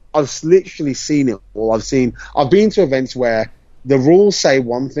literally seen it all. I've been to events where the rules say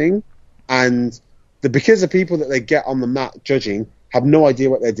one thing, and because the people that they get on the mat judging have no idea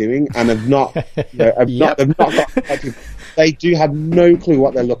what they're doing and have not, they do have no clue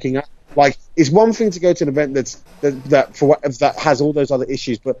what they're looking at. Like, it's one thing to go to an event that has all those other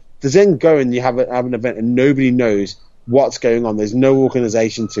issues, but to then go and you have an event and nobody knows what's going on. There's no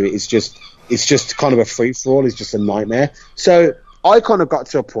organisation to it. It's just kind of a free for all. It's just a nightmare. So I kind of got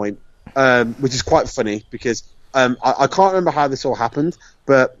to a point, which is quite funny because I can't remember how this all happened,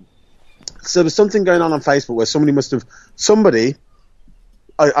 but so there's something going on Facebook where somebody.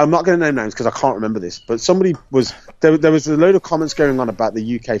 I'm not going to name names because I can't remember this, but there was a load of comments going on about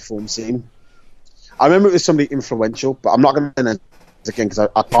the UK form scene. I remember it was somebody influential, but I'm not going to name names again because I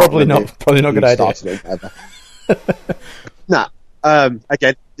can't. Probably not a good idea. Nah.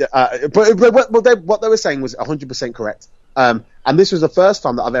 Again, but what they were saying was 100% correct. And this was the first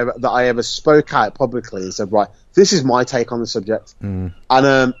time that I ever spoke out publicly and said, right, this is my take on the subject. And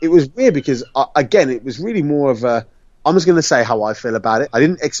it was weird because again, it was really more of a. I'm just going to say how I feel about it. I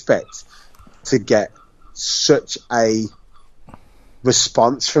didn't expect to get such a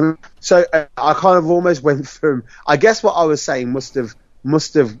response from it. So I kind of almost went from. I guess what I was saying must have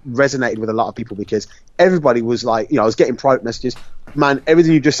resonated with a lot of people because everybody was like, I was getting private messages. Man,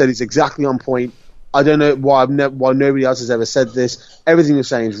 everything you just said is exactly on point. I don't know why nobody else has ever said this. Everything you're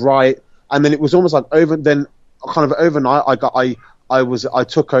saying is right. And then it was almost like overnight. I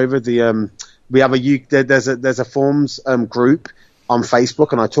took over the. We have there's a forms group on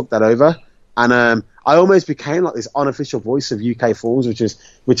Facebook, and I took that over, and I almost became like this unofficial voice of UK forms,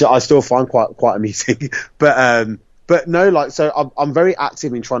 which I still find quite amusing. But no, like, so I'm very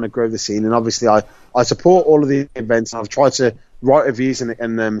active in trying to grow the scene, and obviously I support all of the events. And I've tried to write reviews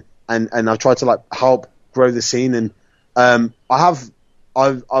and I've tried to like help grow the scene, and I've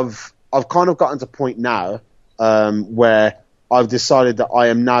kind of gotten to a point now where I've decided that I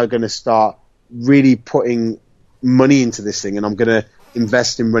am now going to start really putting money into this thing, and I'm going to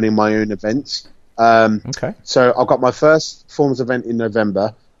invest in running my own events. Okay. So I've got my first forms event in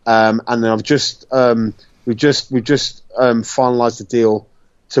November, and then we've just finalised the deal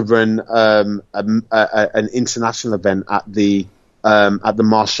to run an international event at the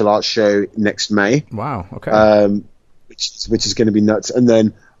martial arts show next May. Wow. Okay. Which is going to be nuts. And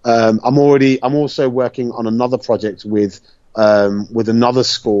then I'm also working on another project with another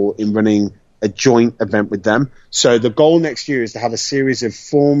school in running a joint event with them. So the goal next year is to have a series of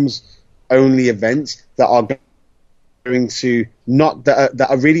forms only events that are going to that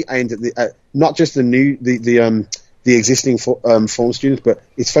are really aimed at not just the existing form students, but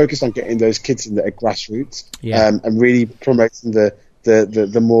it's focused on getting those kids in at grassroots, and really promoting the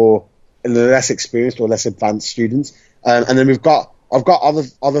more the less experienced or less advanced students. And then I've got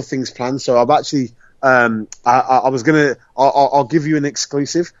other things planned. So I've actually I'll give you an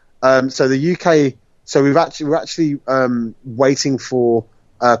exclusive. So the UK, we're actually waiting for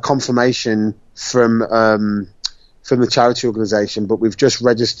confirmation from the charity organisation, but we've just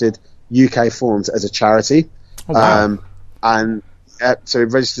registered UK Forms as a charity. Oh, wow. So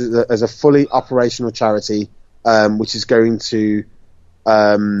we've registered as a fully operational charity, which is going to.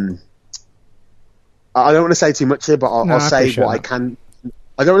 I don't want to say too much here, but I'll say what I can.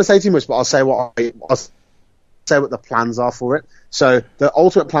 I don't want to say too much, but I'll say what the plans are for it. So the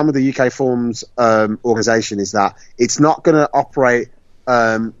ultimate plan with the UK Forms organisation is that it's not going to operate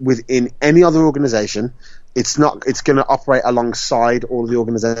within any other organisation. It's going to operate alongside all of the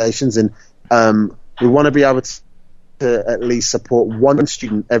organisations, and we want to be able to at least support one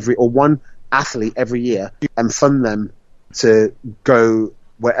student one athlete every year and fund them to go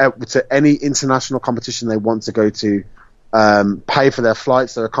to any international competition they want to go to, pay for their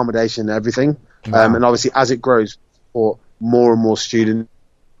flights, their accommodation, everything. Wow. And obviously, as it grows, for more and more students,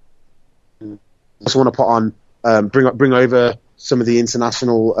 I just want to put on, bring over some of the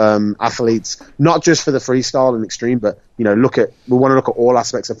international athletes, not just for the freestyle and extreme, but we want to look at all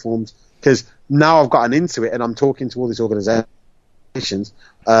aspects of forms. Because now I've gotten into it and I'm talking to all these organizations,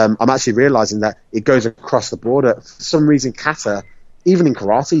 I'm actually realizing that it goes across the border. For some reason, kata, even in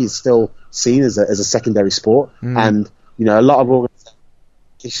karate, is still seen as a secondary sport, and a lot of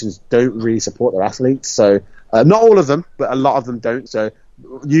organizations don't really support their athletes. So not all of them, but a lot of them don't. So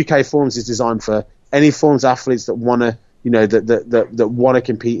UK Forms is designed for any forms athletes that want to, that want to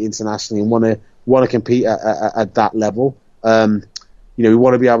compete internationally and want to compete at that level. We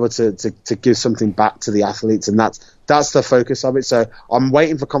want to be able to give something back to the athletes, and that's the focus of it. So I'm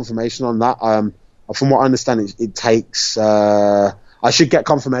waiting for confirmation on that. From what I understand, it takes. I should get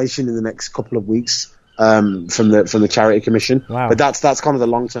confirmation in the next couple of weeks from the charity commission. Wow. But that's kind of the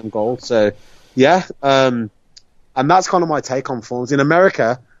long term goal. So yeah, and that's kind of my take on forms in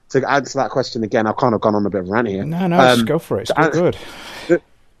America. To answer that question again, I've kind of gone on a bit of a rant here. No, just go for it. It's good.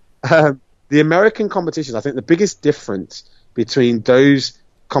 The American competitions, I think the biggest difference between those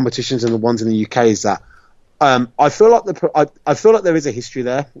competitions and the ones in the UK is that I feel like there is a history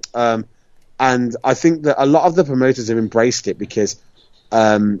there, and I think that a lot of the promoters have embraced it because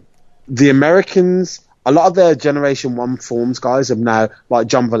the Americans, a lot of their Generation 1 forms guys have now, like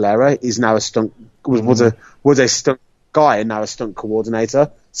John Valera is now a stunt was a stunt guy and now a stunt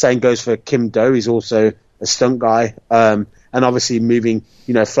coordinator. Same goes for Kim Do, he's also a stunt guy, and obviously moving,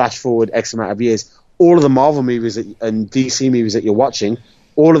 flash forward X amount of years, all of the Marvel movies and DC movies that you're watching,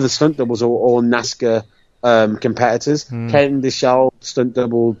 all of the stunt doubles are all NASCAR competitors. Kate Bishel stunt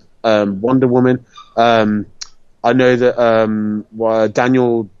doubled Wonder Woman. I know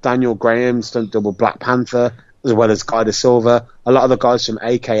that Daniel Graham stunt doubled Black Panther, as well as Guy De Silva. A lot of the guys from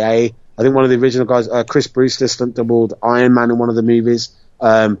AKA, I think one of the original guys, Chris Brewster, stunt doubled Iron Man in one of the movies.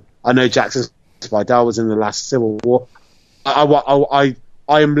 I know Jackson Spidell was in the last Civil War. I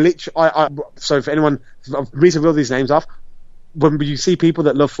am literally. So for anyone, for me to reel these names off, when you see people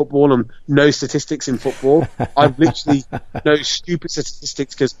that love football and know statistics in football, I literally know stupid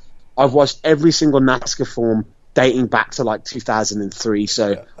statistics because I've watched every single NASCAR form dating back to like 2003.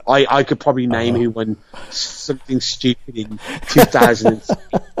 So I could probably name who won something stupid in 2003.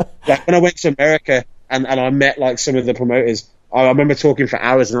 Like when I went to America and I met like some of the promoters, I remember talking for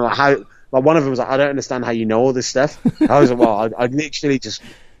hours and one of them was like, I don't understand how you know all this stuff. I was like, well, I literally just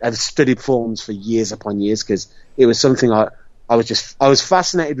have studied forms for years upon years because it was something I was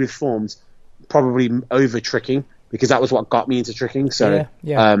fascinated with forms, probably over tricking because that was what got me into tricking. So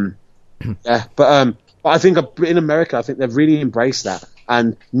but I think in America, I think they've really embraced that.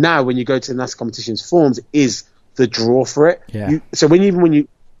 And now when you go to the NASCAR competitions, forms is the draw for it. Yeah. When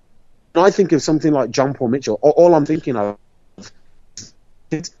I think of something like John Paul Mitchell, all I'm thinking of,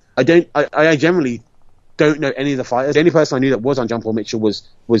 I generally don't know any of the fighters. The only person I knew that was on John Paul Mitchell was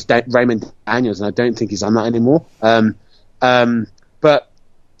Raymond Daniels, and I don't think he's on that anymore. But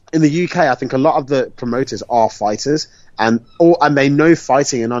in the UK, I think a lot of the promoters are fighters, and they know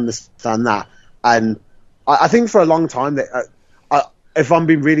fighting and understand that. And I think for a long time, that if I'm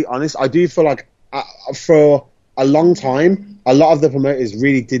being really honest, I do feel like for a long time, a lot of the promoters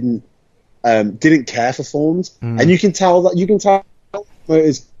really didn't care for forms, and you can tell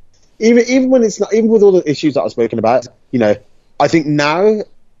promoters, even when it's not, even with all the issues that I've spoken about, I think now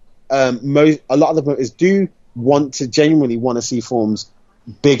a lot of the promoters do genuinely want to see forms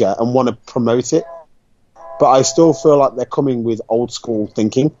bigger and want to promote it, but I still feel like they're coming with old school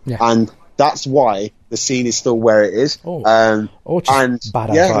thinking, and that's why the scene is still where it is. Or just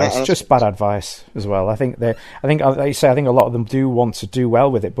bad advice. Just bad advice as well. I think like you say, I think a lot of them do want to do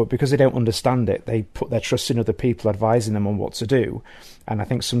well with it, but because they don't understand it, they put their trust in other people advising them on what to do. And I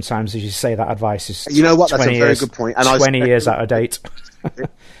think sometimes, as you say, that advice is that's a very good point. And 20 years out of date.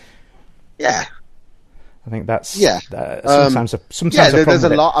 Yeah. I think that's sometimes there's a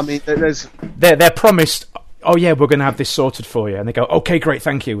lot. I mean, they're promised, oh yeah, we're going to have this sorted for you, and they go, okay, great,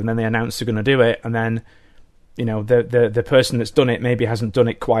 thank you, and then they announce they're going to do it, and then the person that's done it maybe hasn't done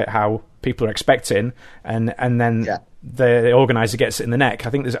it quite how people are expecting, and then the organizer gets it in the neck. I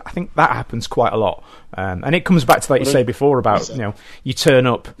think that happens quite a lot, and it comes back to, like you say before, about you turn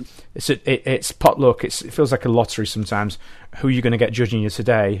up, it's potluck, it feels like a lottery sometimes. Who are you going to get judging you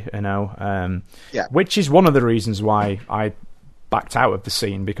today? Which is one of the reasons why I backed out of the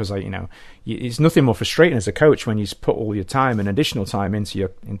scene, because it's nothing more frustrating as a coach when you put all your time and additional time into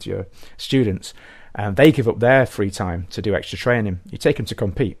your students, and they give up their free time to do extra training. You take them to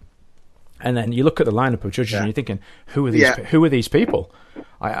compete, and then you look at the lineup of judges and you're thinking, who are these people?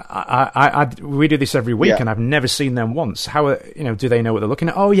 We do this every week, and I've never seen them once. How do they know what they're looking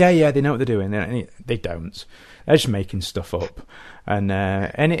at? Oh yeah, they know what they're doing. They don't. They're just making stuff up, and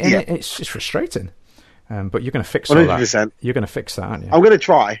it's just frustrating. But you're going to fix all 100%. That. You're going to fix that, aren't you? I'm going to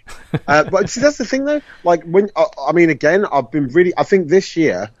try. But see, that's the thing, though. Like again, I think this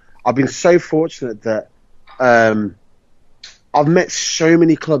year I've been so fortunate that I've met so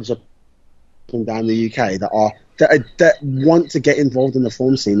many clubs up and down the UK that want to get involved in the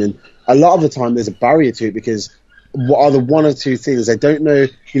form scene, and a lot of the time there's a barrier to it because what are the one or two things they don't know?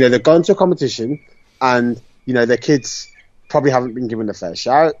 They've gone to a competition and their kids probably haven't been given a fair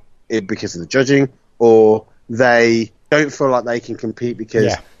shout because of the judging, or they don't feel like they can compete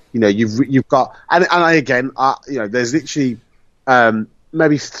because you've got there's literally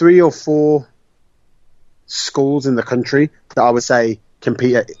maybe 3 or 4 schools in the country that I would say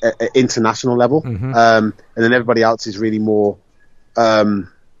compete at international level, and then everybody else is really more of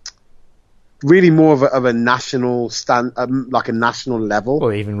a national stand, like a national level,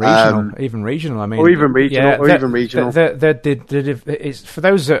 or even regional. I mean, or even regional. It's for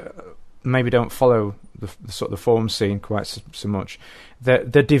those that maybe don't follow the sort of the form scene quite so much. The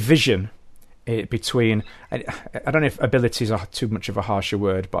division between, I don't know if abilities are too much of a harsher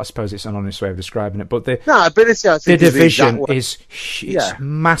word, but I suppose it's an honest way of describing it. But ability, I think, the division is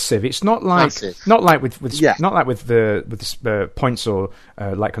massive. It's not like with the points or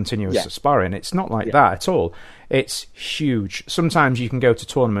like continuous sparring. It's not like that at all. It's huge. Sometimes you can go to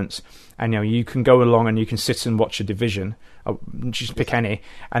tournaments and you can go along and you can sit and watch a division. Just pick any,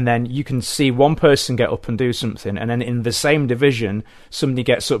 and then you can see one person get up and do something, and then in the same division somebody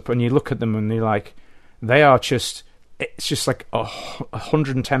gets up and you look at them and you're like, it's just like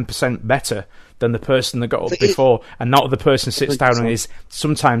 110% better than the person that got up before, and that other person sits down and is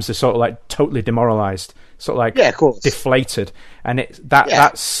sometimes they're sort of like totally demoralized, sort of like deflated, and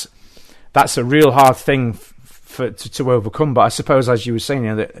that's a real hard thing to overcome. But I suppose, as you were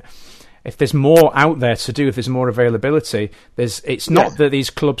saying, that if there's more out there to do, if there's more availability, it's not that these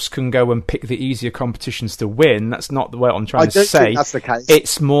clubs can go and pick the easier competitions to win. That's not what I'm trying to say. Think that's the case.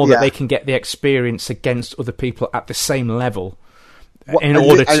 It's more that they can get the experience against other people at the same level. And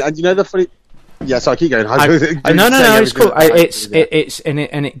you know the funny... Yeah, sorry, keep going. No, it's cool.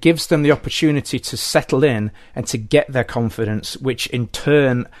 It gives them the opportunity to settle in and to get their confidence, which in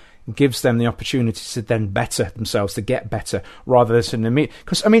turn gives them the opportunity to then better themselves, to get better, rather than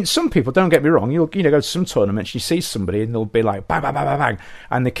because some people, don't get me wrong, you'll go to some tournaments, you see somebody and they'll be like bang bang bang bang bang,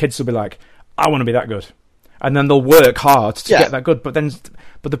 and the kids will be like, I want to be that good, and then they'll work hard to get that good. But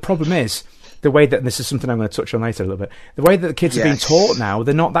the problem is the way that, this is something I'm going to touch on later a little bit, the way that the kids are being taught now,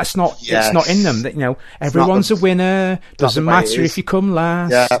 it's not in them. That, everyone's a winner, doesn't matter if you come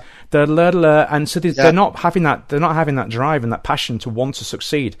last, and so they're not having that drive and that passion to want to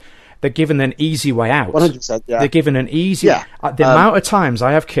succeed. They're given an easy way out. 100%, They're given an easy... The amount of times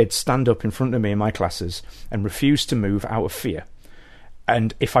I have kids stand up in front of me in my classes and refuse to move out of fear.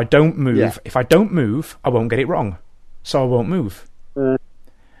 And if I don't move, I won't get it wrong. So I won't move.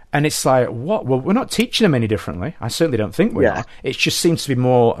 And it's like, what? Well, we're not teaching them any differently. I certainly don't think we are. It just seems to be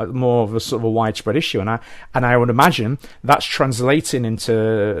more of a sort of a widespread issue. And I would imagine that's translating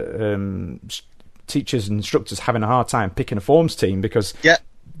into teachers and instructors having a hard time picking a forms team, because...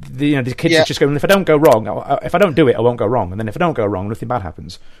 The kids are just going, if I don't go wrong, if I don't do it, I won't go wrong. And then if I don't go wrong, nothing bad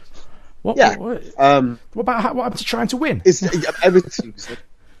happens. What happened to trying to win? It's everything.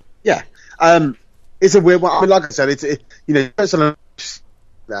 It's a weird one. I mean, like I said,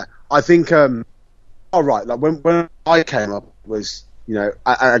 I think, right, like when I came up was,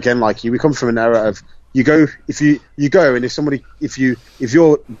 again, like you, we come from an era of you go, if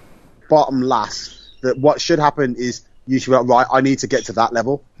you're bottom last, that what should happen is, you should be like, right, I need to get to that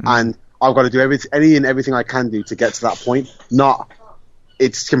level, and I've got to do everything I can do to get to that point.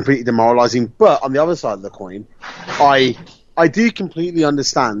 It's completely demoralizing. But on the other side of the coin, I do completely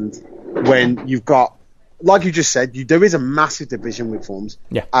understand when you've got, like you just said, there is a massive division with forms.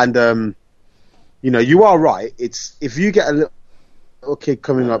 Yeah. And, you are right. It's, if you get a little kid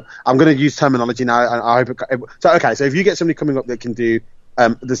coming up, I'm going to use terminology now, and I hope so if you get somebody coming up that can do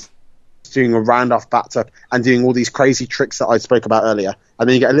this, doing a round off back tuck and doing all these crazy tricks that I spoke about earlier, and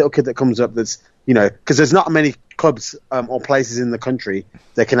then you get a little kid that comes up that's, because there's not many clubs or places in the country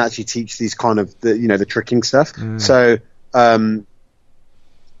that can actually teach these kind of the tricking stuff. So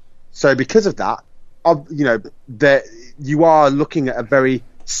because of that, that you are looking at a very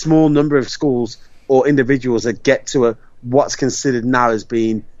small number of schools or individuals that get to what's considered now as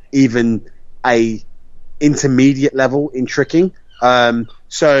being even a intermediate level in tricking.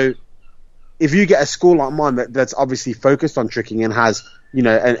 So if you get a school like mine that's obviously focused on tricking and has, and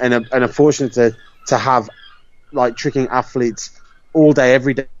are fortunate to have like tricking athletes all day,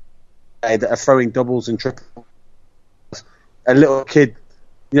 every day that are throwing doubles and triples, a little kid,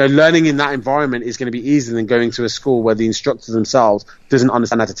 learning in that environment is going to be easier than going to a school where the instructor themselves doesn't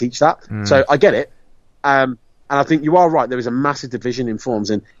understand how to teach that. So I get it. And I think you are right. There is a massive division in forms,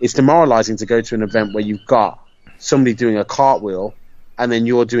 and it's demoralizing to go to an event where you've got somebody doing a cartwheel and then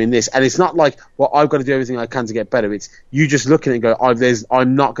you're doing this, and it's not like, well, I've got to do everything I can to get better. It's you just looking and go,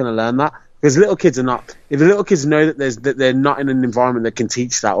 I'm not going to learn that, because little kids are not. If the little kids know that they're not in an environment that can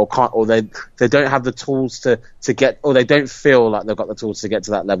teach that, or can't, or they don't have the tools to get, or they don't feel like they've got the tools to get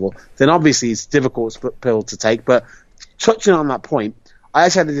to that level, then obviously it's a difficult pill to take. But touching on that point, I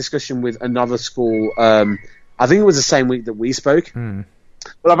actually had a discussion with another school. I think it was the same week that we spoke.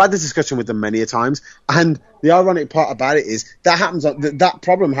 Well, I've had this discussion with them many a times, and the ironic part about it is that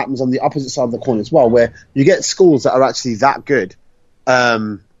problem happens on the opposite side of the coin as well, where you get schools that are actually that good,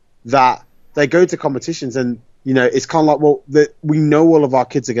 that they go to competitions and, it's kind of like, well, we know all of our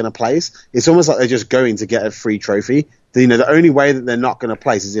kids are going to place. It's almost like they're just going to get a free trophy. The only way that they're not going to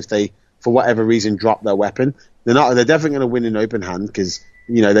place is if they for whatever reason, drop their weapon. They're definitely going to win in open hand because,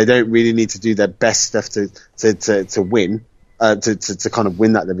 they don't really need to do their best stuff to win, to kind of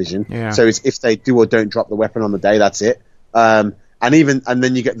win that division. Yeah. So it's if they do or don't drop the weapon on the day, that's it. And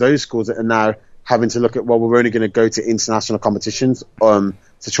then you get those schools that are now having to look at, well, we're only going to go to international competitions to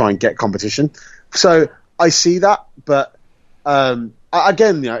try and get competition. So I see that, but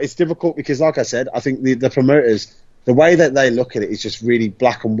again, it's difficult because, like I said, I think the promoters, the way that they look at it is just really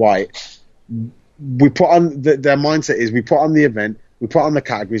black and white. We put on their mindset is we put on the event, we put on the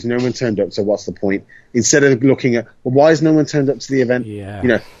categories, no one turned up, so what's the point? Instead of looking at, well, why has no one turned up to the event?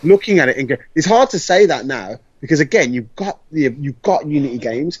 Yeah. Looking at it and go, it's hard to say that now because, again, you've got Unity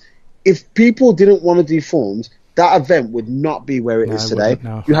Games. If people didn't want to do forms, that event would not be where it is today.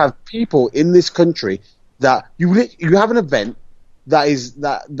 No. You have people in this country that you have an event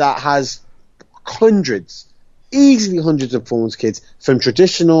that has easily hundreds of forms kids from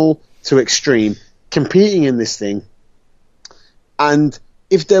traditional to extreme competing in this thing. And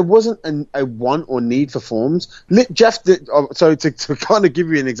if there wasn't a want or need for forms, Jeff. So to kind of give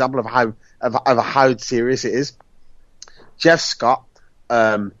you an example of how serious it is, Jeff Scott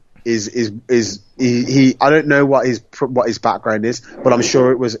is I don't know what his background is, but I'm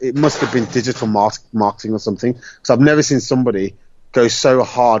sure it must have been digital marketing or something. Because I've never seen somebody go so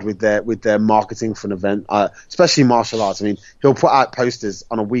hard with their marketing for an event, especially martial arts. I mean, he'll put out posters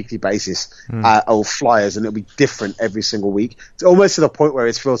on a weekly basis, or flyers, and it'll be different every single week. It's almost to the point where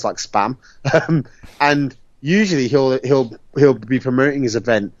it feels like spam. And usually he'll be promoting his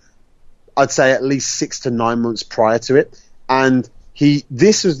event, I'd say at least 6 to 9 months prior to it. And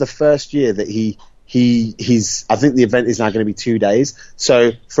this was the first year that he's I think the event is now going to be 2 days.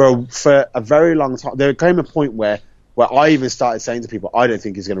 So for a very long time, there came a point where I even started saying to people, I don't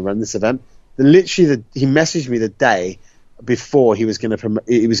think he's going to run this event. Then literally, he messaged me the day before he was going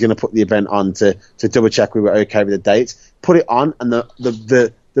to put the event on to double check we were okay with the dates. Put it on, and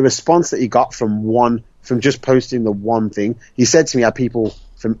the response that he got from just posting the one thing, he said to me, I had people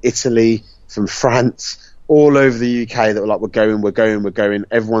from Italy, from France, all over the UK that were like, we're going.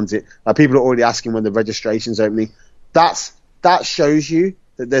 Everyone's it. Like, people are already asking when the registration's opening. That shows you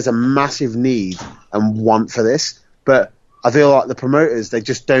that there's a massive need and want for this. But I feel like the promoters, they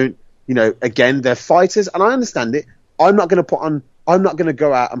just don't, again, they're fighters, and I understand it. I'm not going to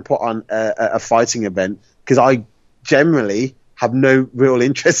go out and put on a fighting event because I generally have no real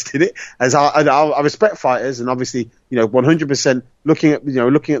interest in it. As I respect fighters, and obviously, 100% looking at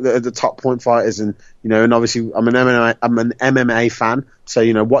the top point fighters, and and obviously I'm an MMA fan,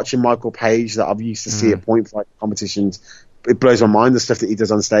 so watching Michael Page that I've used to see at point fight competitions, it blows my mind the stuff that he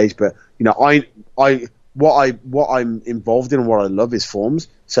does on stage. But what I'm involved in and what I love is forms.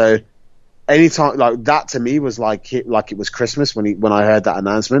 So anytime like that to me was like it was Christmas when I heard that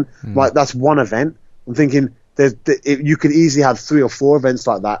announcement. Like, that's one event. I'm thinking you could easily have 3 or 4 events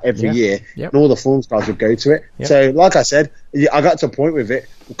like that every year, and all the forms guys would go to it. So like I said, I got to a point with it,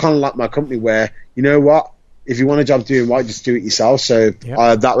 kind of like my company, where if you want a job doing right, just do it yourself. So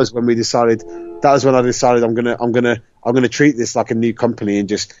that was when we decided. That was when I decided I'm gonna treat this like a new company and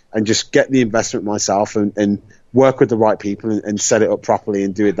just get the investment myself and work with the right people and set it up properly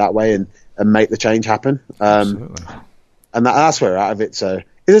and do it that way and make the change happen. And that's where we're out of it. So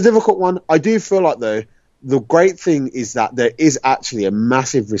it's a difficult one. I do feel like, though, the great thing is that there is actually a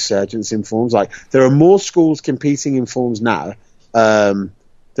massive resurgence in forms. Like, there are more schools competing in forms now.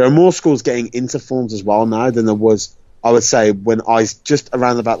 There are more schools getting into forms as well now than there was, I would say, when just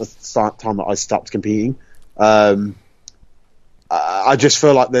around about the time that I stopped competing. I just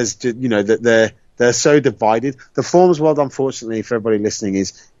feel like there's, that they're so divided. The forms world, unfortunately, for everybody listening,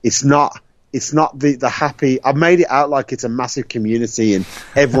 it's not the happy. I've made it out like it's a massive community and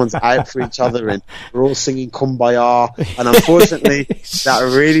everyone's out for each other and we're all singing Kumbaya. And unfortunately, that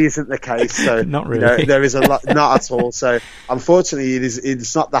really isn't the case. So not really. There is a lot, not at all. So unfortunately,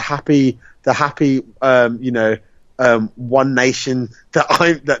 it's not the happy, one nation that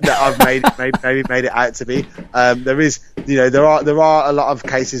I've made it out to be. There are a lot of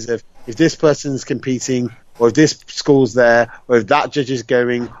cases of, if this person's competing, or if this school's there, or if that judge is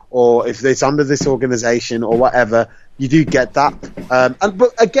going, or if it's under this organisation or whatever, you do get that.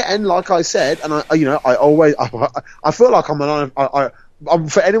 But again, like I said, and I feel like I'm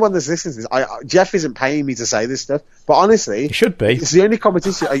for anyone that's listening to this, Jeff isn't paying me to say this stuff, but honestly, it should be. It's the only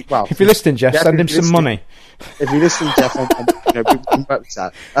competition. If you're listening, Jeff, send him some money. If you're listening, Jeff, we can work this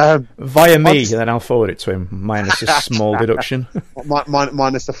out. Via me, then I'll forward it to him, minus a small deduction.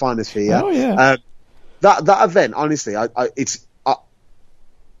 Minus the finder's fee. Yeah. Oh yeah. That event, honestly,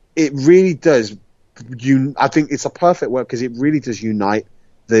 it really does. I think it's a perfect word because it really does unite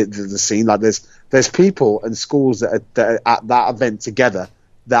the scene. Like there's people and schools that are at that event together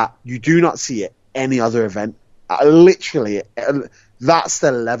that you do not see at any other event. Literally, that's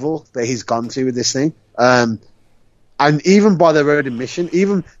the level that he's gone to with this thing. And even by their own admission,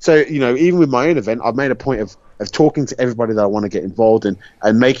 even with my own event, I've made a point of talking to everybody that I want to get involved in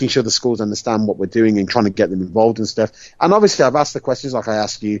and making sure the schools understand what we're doing and trying to get them involved and stuff. And obviously I've asked the questions like I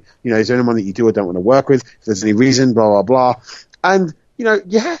asked you, is there anyone that you do or don't want to work with? If there's any reason, blah, blah, blah. And,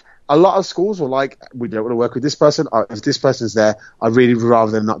 a lot of schools were like, we don't want to work with this person. If this person's there, I'd really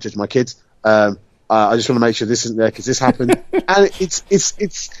rather than not judge my kids. I just want to make sure this isn't there because this happened. And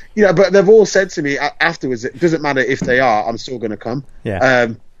it's but they've all said to me afterwards, it doesn't matter if they are, I'm still going to come. Yeah.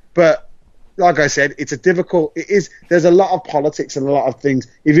 But like I said, there's a lot of politics and a lot of things.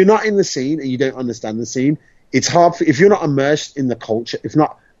 If you're not in the scene and you don't understand the scene, it's hard if you're not immersed in the culture,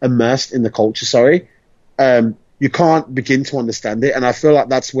 you can't begin to understand it. And I feel like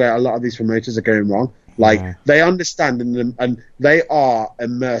that's where a lot of these promoters are going wrong. They understand and they are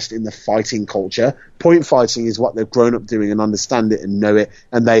immersed in the fighting culture. Point fighting is what they've grown up doing and understand it and know it.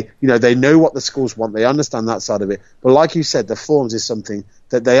 And they know what the schools want. They understand that side of it. But like you said, the forms is something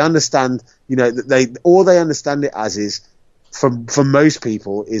that they understand. All they understand it as is, for most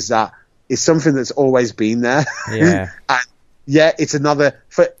people, is that it's something that's always been there. Yeah. And it's another.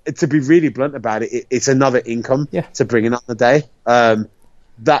 To be really blunt about it, it's another income to bring in on the day.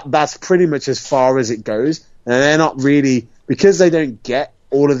 That's pretty much as far as it goes, and they're not really, because they don't get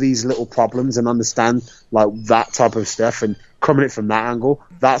all of these little problems and understand like that type of stuff and coming it from that angle.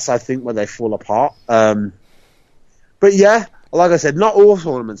 That's, I think, where they fall apart. But yeah, like I said, not all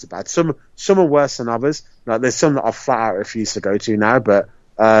tournaments are bad. Some are worse than others. Like there's some that I flat out refuse to go to now. But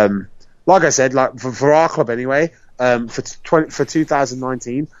like I said, like for our club anyway, for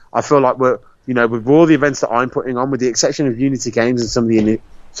 2019, I feel like we're, with all the events that I'm putting on, with the exception of Unity Games and some of the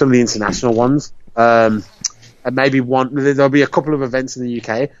international ones, and maybe there'll be a couple of events in the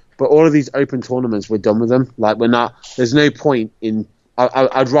UK, but all of these open tournaments, we're done with them. Like there's no point in.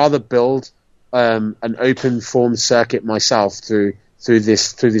 I'd rather build an open form circuit myself through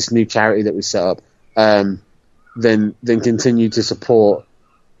this new charity that we set up, than continue to support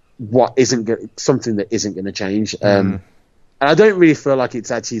something that isn't going to change. And I don't really feel like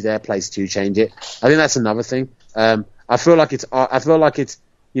it's actually their place to change it. I think that's another thing. I feel like it's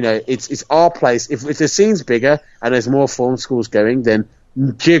it's our place. If the scene's bigger and there's more form schools going, then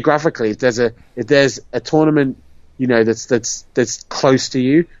geographically, if there's a tournament, that's close to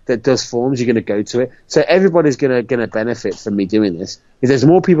you that does forms, you're going to go to it. So everybody's going to benefit from me doing this. If there's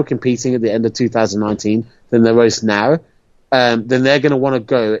more people competing at the end of 2019 than there is now, then they're going to want to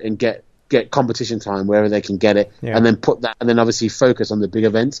go and get competition time wherever they can get it, and then put that, and then obviously focus on the big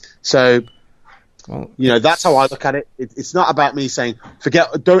events. So, that's how I look at it. It's not about me saying,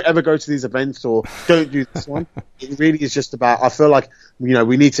 don't ever go to these events or don't do this one. It really is just about, I feel like,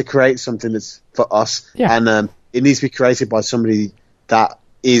 we need to create something that's for us, and it needs to be created by somebody that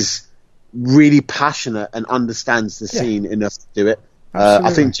is really passionate and understands the scene enough to do it.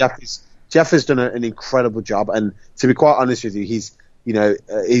 I think Jeff has done an incredible job, and to be quite honest with you, he's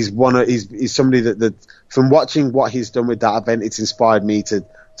somebody that from watching what he's done with that event, it's inspired me to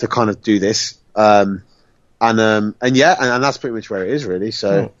kind of do this. And that's pretty much where it is, really.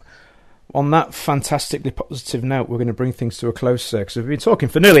 So, on that fantastically positive note, we're going to bring things to a close, sir, because we've been talking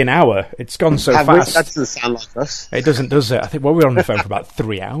for nearly an hour. It's gone so fast. That doesn't sound like us. It doesn't, does it? I think we were on the phone for about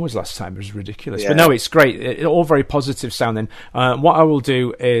 3 hours last time. It was ridiculous. Yeah. But no, it's great. It's all very positive sounding. What I will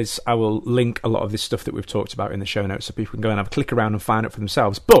do is I will link a lot of this stuff that we've talked about in the show notes so people can go and have a click around and find it for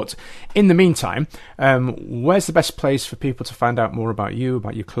themselves. But in the meantime, where's the best place for people to find out more about you,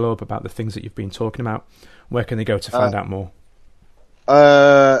 about your club, about the things that you've been talking about? Where can they go to find out more?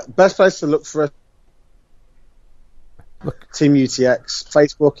 Best place to look for us, Team UTX,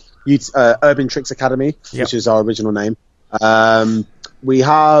 Facebook, Urban Tricks Academy, which is our original name.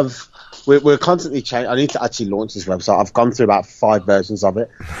 We're constantly changing. I need to actually launch this website. I've gone through about 5 versions of it.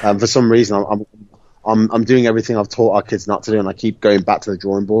 For some reason, I'm doing everything I've taught our kids not to do, and I keep going back to the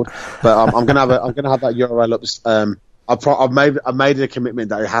drawing board. But I'm gonna have that URL up. I've made a commitment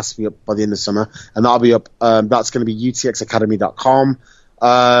that it has to be up by the end of summer, and that'll be up. That's going to be utxacademy.com.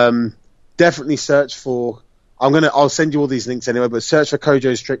 Definitely search for. I'll send you all these links anyway, but search for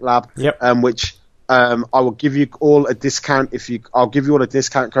Kojo's Trick Lab. Which I will give you all a discount I'll give you all a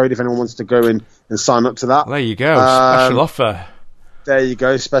discount code if anyone wants to go in and sign up to that. There you go, special offer. There you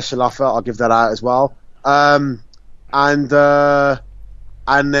go, special offer. I'll give that out as well. And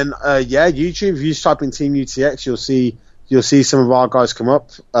then YouTube. If you just type in Team UTX, you'll see some of our guys come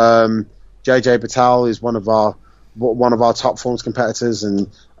up. JJ Patel is one of our one of our top forms competitors, and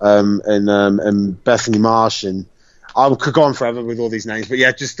Bethany Marsh, and I could go on forever with all these names. But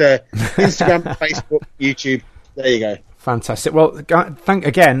yeah, just Instagram, Facebook, YouTube. There you go. Fantastic. Well,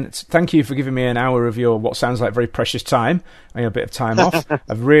 thank you for giving me an hour of your what sounds like very precious time, and a bit of time off. I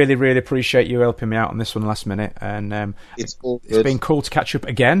really, really appreciate you helping me out on this one last minute, and it's been cool to catch up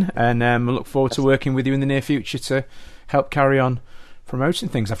again, and I look forward to working with you in the near future to help carry on promoting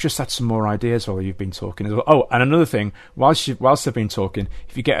things. I've just had some more ideas while you've been talking as well. Oh, and another thing, whilst I've been talking,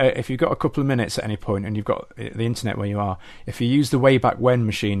 if you've got a couple of minutes at any point and you've got the internet where you are, if you use the Wayback When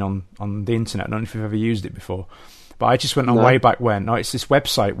machine on the internet, I don't know if you've ever used it before, but I just went on Wayback When. No, it's this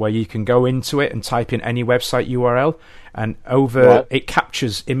website where you can go into it and type in any website URL, and it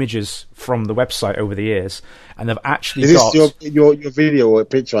captures images from the website over the years. And they've actually got... Is this your video or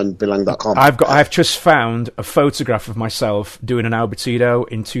picture on Bilang.com? I've just found a photograph of myself doing an Albertido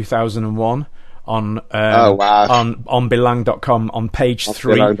in 2001 on Bilang.com on page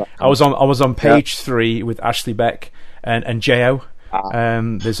 3. I was on page 3 with Ashley Beck and Jo.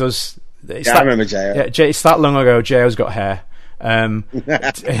 There's us. I remember Jo. Yeah, it's that long ago. Jo's got hair. We're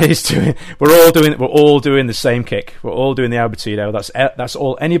all doing the same kick. We're all doing the Albertido. That's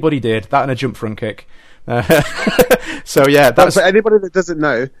all anybody did. That and a jump front kick. So yeah, that's for anybody that doesn't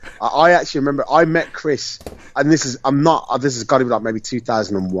know. I actually remember I met Chris, and this has got to be like maybe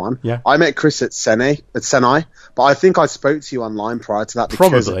 2001. Yeah, I met Chris at Senai, but I think I spoke to you online prior to that.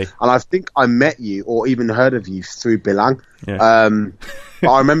 Probably, and I think I met you or even heard of you through Bilang. Yeah. But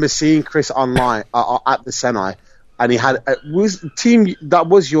I remember seeing Chris online at the Senai, and he had that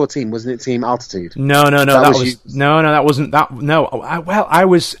was your team, wasn't it? Team Altitude. No, that wasn't that. No, I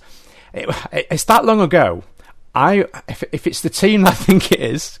was. It's that long ago. If it's the team I think it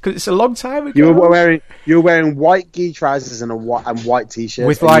is, because it's a long time ago. You were wearing white gi trousers and white t-shirts.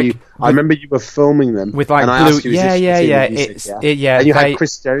 With I remember you were filming them with like blue. Yeah. And you had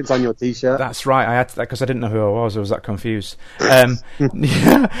Chris Jones on your t-shirt. That's right. I had that because I didn't know who I was. I was that confused. It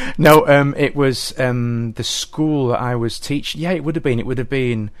was the school that I was teaching. Yeah, it would have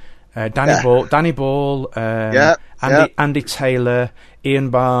been. Danny Ball, Andy Taylor, Ian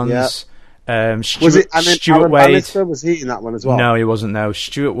Barnes, Stuart Wade. Bannister, was he in that one as well? No, he wasn't. No,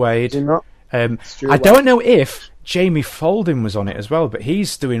 Stuart Wade. Did he not? I don't know if Jamie Folding was on it as well, but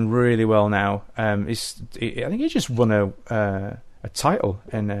he's doing really well now. I think he just won a title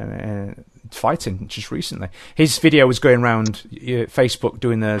in fighting just recently. His video was going around Facebook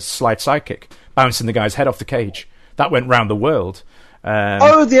doing the slide sidekick, bouncing the guy's head off the cage. That went round the world. The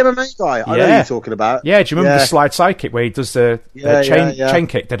MMA guy. I know who you're talking about. Yeah, do you remember the slide sidekick where he does the chain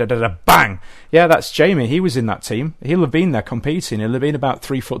kick? Bang! Yeah, that's Jamie. He was in that team. He'll have been there competing. He'll have been about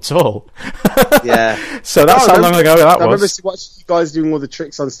 3 foot tall. Yeah. So that's how long ago that was. I remember watching you guys doing all the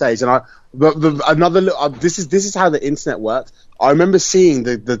tricks on stage, and this is how the internet worked. I remember seeing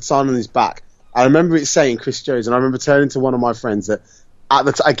the sign on his back. I remember it saying Chris Jones, and I remember turning to one of my friends that.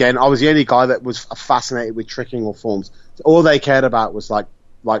 Again, I was the only guy that was fascinated with tricking or forms. All they cared about was like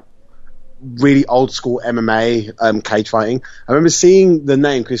really old school MMA cage fighting. I remember seeing the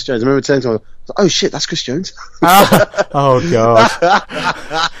name Chris Jones. I remember turning to him, oh shit, that's Chris Jones. Oh god,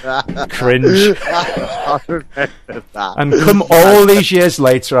 cringe. I remember that. And come all these years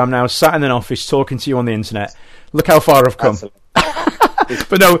later, I'm now sat in an office talking to you on the internet. Look how far I've come. Absolutely.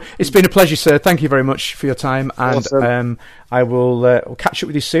 But no, it's been a pleasure, sir. Thank you very much for your time, and awesome. I will catch up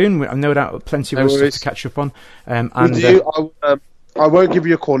with you soon. I've no doubt plenty of stuff to catch up on. I won't give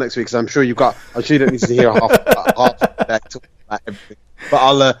you a call next week because I'm sure you don't need to hear half about everything.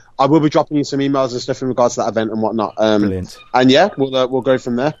 But I will be dropping you some emails and stuff in regards to that event and whatnot. Brilliant. And yeah, we'll go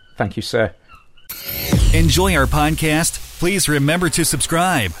from there. Thank you, sir. Enjoy our podcast? Please remember to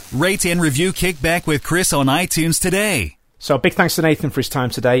subscribe, rate, and review Kickback with Chris on iTunes today. So big thanks to Nathan for his time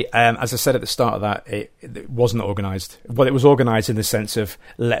today. As I said at the start of that, it wasn't organised. Well, it was organised in the sense of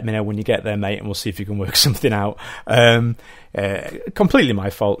let me know when you get there, mate, and we'll see if you can work something out. Completely my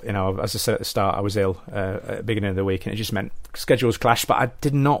fault. As I said at the start, I was ill at the beginning of the week, and it just meant schedules clashed. But I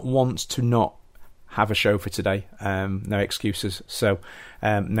did not want to not have a show for today. No excuses. So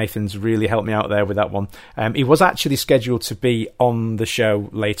Nathan's really helped me out there with that one. He was actually scheduled to be on the show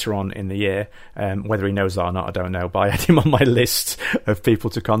later on in the year. Whether he knows that or not, I don't know. But I had him on my list of people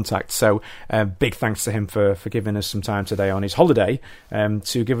to contact. So big thanks to him for giving us some time today on his holiday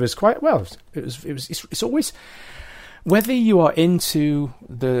to give us quite well. It's always. Whether you are into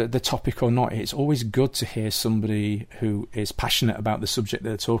the topic or not, it's always good to hear somebody who is passionate about the subject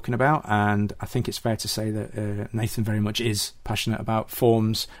they're talking about, and I think it's fair to say that Nathan very much is passionate about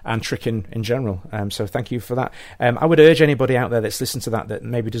forms and tricking in general. So thank you for that. I would urge anybody out there that's listened to that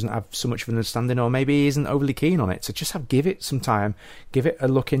maybe doesn't have so much of an understanding, or maybe isn't overly keen on it, to just give it some time, give it a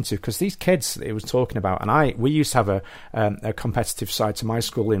look into, because these kids that he was talking about, and we used to have a competitive side to my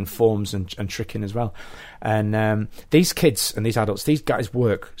school in forms and tricking as well. And these kids and these adults, these guys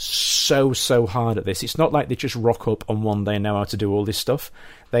work so hard at this. It's not like they just rock up on one day and know how to do all this stuff.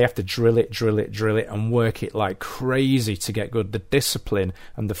 They have to drill it, and work it like crazy to get good. The discipline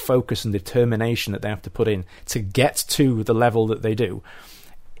and the focus and determination that they have to put in to get to the level that they do,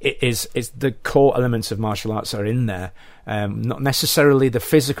 it's the core elements of martial arts are in there. Not necessarily the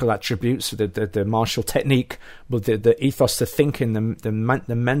physical attributes, the martial technique, but the ethos, the thinking, the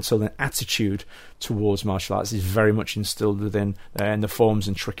mental and attitude towards martial arts is very much instilled within in the forms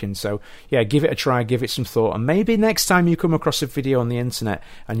and tricking. So yeah, give it a try, give it some thought, and maybe next time you come across a video on the internet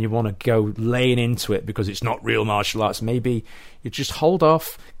and you want to go laying into it because it's not real martial arts, maybe you just hold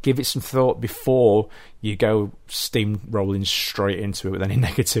off, give it some thought before you go steamrolling straight into it with any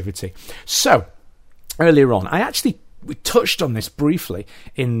negativity. So earlier on, we touched on this briefly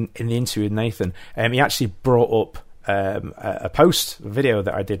in the interview with Nathan. He actually brought up a video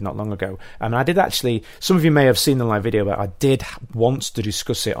that I did not long ago. And I did actually, some of you may have seen the live video, but I did want to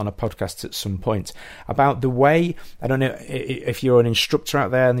discuss it on a podcast at some point about the way, I don't know if you're an instructor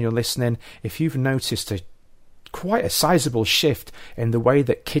out there and you're listening, if you've noticed quite a sizable shift in the way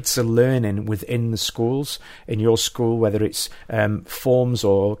that kids are learning within the schools, in your school, whether it's forms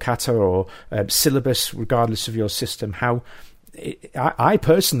or kata or syllabus, regardless of your system. How I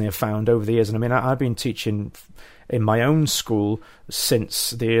personally have found over the years, and I mean, I've been teaching in my own school since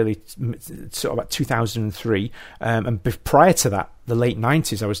the early, sort of about 2003, and prior to that, the late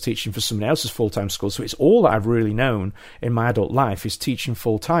 90s, I was teaching for somebody else's full-time school. So it's all that I've really known in my adult life is teaching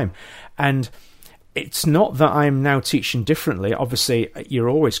full-time. And it's not that I'm now teaching differently. Obviously, you're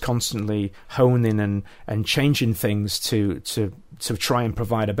always constantly honing and changing things to try and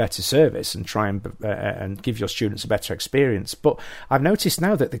provide a better service and try and give your students a better experience. But I've noticed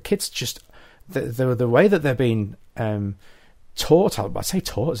now that the kids just the way that they're being taught, I say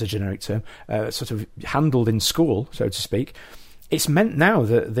taught as a generic term, sort of handled in school, so to speak. It's meant now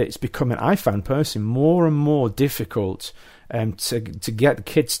that it's becoming, I found personally, more and more difficult to get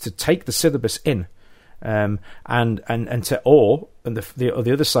kids to take the syllabus in. And the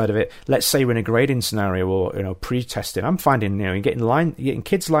other side of it, let's say we're in a grading scenario or pre-testing, I'm finding you're getting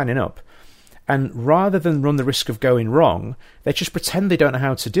kids lining up, and rather than run the risk of going wrong, they just pretend they don't know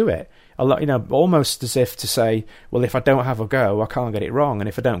how to do it. A lot, almost as if to say, well, if I don't have a go, I can't get it wrong, and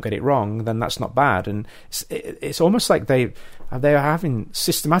if I don't get it wrong, then that's not bad. And it's almost like they are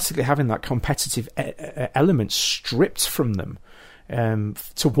systematically having that competitive element stripped from them.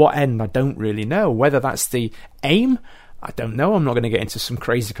 To what end, I don't really know. Whether that's the aim, I don't know. I'm not going to get into some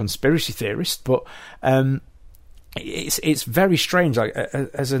crazy conspiracy theorist, but it's very strange. Like,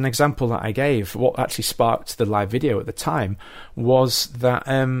 as an example that I gave, what actually sparked the live video at the time was that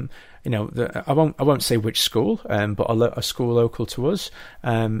I won't say which school, but a school local to us.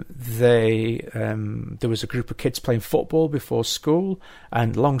 There was a group of kids playing football before school,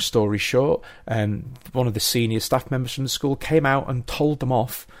 and long story short, one of the senior staff members from the school came out and told them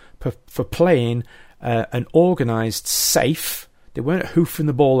off for playing an organised, safe. They weren't hoofing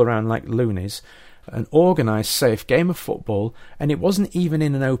the ball around like loonies. An organised, safe game of football, and it wasn't even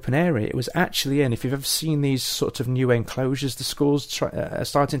in an open area. It was actually in, if you've ever seen these sort of new enclosures the schools are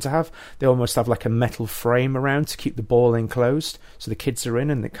starting to have, they almost have like a metal frame around to keep the ball enclosed, so the kids are in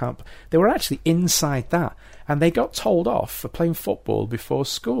and they can't. They were actually inside that, and they got told off for playing football before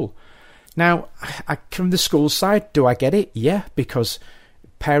school. Now, from the school side, do I get it? Yeah, because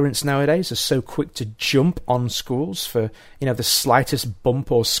parents nowadays are so quick to jump on schools for the slightest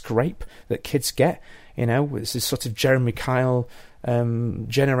bump or scrape that kids get. It's this sort of Jeremy Kyle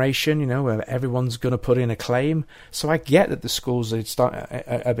generation, where everyone's going to put in a claim. So I get that the schools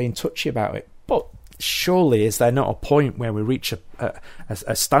are being touchy about it, but surely is there not a point where we reach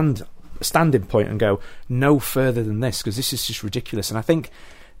a standing point and go no further than this, because this is just ridiculous. And I think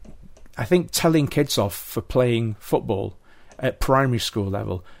telling kids off for playing football at primary school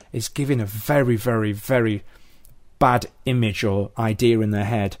level is giving a very, very, very bad image or idea in their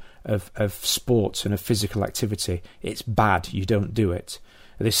head of sports and of physical activity. It's bad, you don't do it.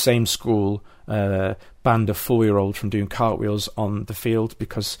 This same school banned a 4-year-old from doing cartwheels on the field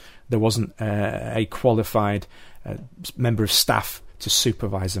because there wasn't a qualified member of staff to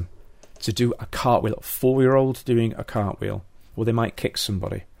supervise them. to do a cartwheel, a 4-year-old doing a cartwheel. Well, they might kick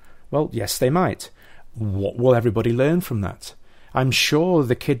somebody. Well, yes, they might. What will everybody learn from that? I'm sure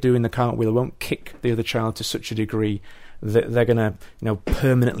the kid doing the cartwheel won't kick the other child to such a degree that they're going to,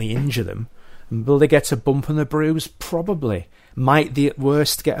 permanently injure them. Will they get a bump and a bruise? Probably. Might they at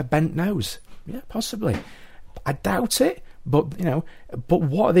worst get a bent nose? Yeah, possibly. I doubt it. But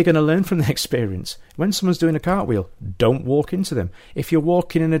what are they going to learn from the experience? When someone's doing a cartwheel, don't walk into them. If you're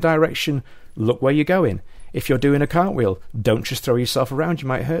walking in a direction, look where you're going. If you're doing a cartwheel, don't just throw yourself around. You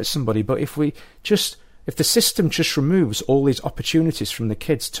might hurt somebody. But if the system just removes all these opportunities from the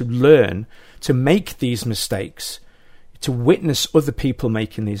kids to learn, to make these mistakes, to witness other people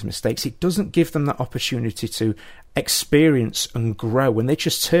making these mistakes, it doesn't give them that opportunity to experience and grow. And they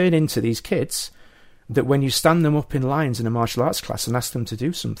just turn into these kids that when you stand them up in lines in a martial arts class and ask them to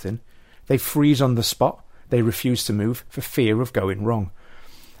do something, they freeze on the spot. They refuse to move for fear of going wrong.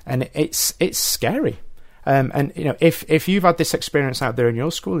 And it's scary. If you've had this experience out there in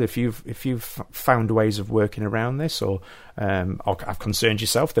your school, if you've found ways of working around this, or have concerned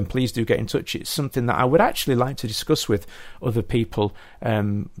yourself, then please do get in touch. It's something that I would actually like to discuss with other people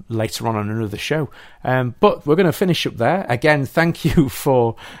later on another show. But we're going to finish up there. Again, thank you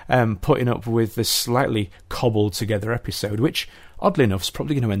for putting up with this slightly cobbled together episode, which oddly enough is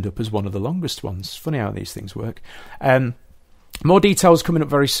probably going to end up as one of the longest ones. Funny how these things work. More details coming up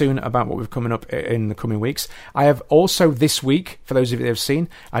very soon about what we've coming up in the coming weeks. I have also this week, for those of you that have seen,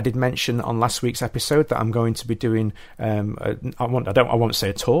 I did mention on last week's episode that I'm going to be doing, I won't say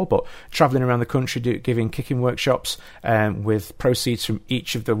a tour, but travelling around the country giving kicking workshops with proceeds from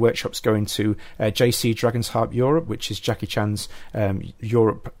each of the workshops going to JC Dragon's Heart Europe, which is Jackie Chan's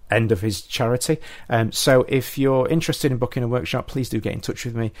Europe end of his charity. So if you're interested in booking a workshop, please do get in touch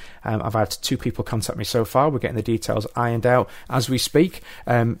with me. I've had 2 people contact me so far. We're getting the details ironed out as we speak.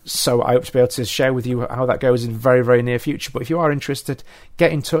 So I hope to be able to share with you how that goes in very, very near future. But if you are interested,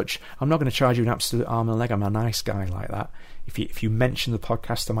 get in touch. I'm not going to charge you an absolute arm and a leg. I'm a nice guy like that. If you mention the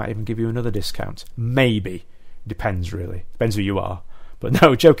podcast, I might even give you another discount. Maybe. Depends, really. Depends who you are. But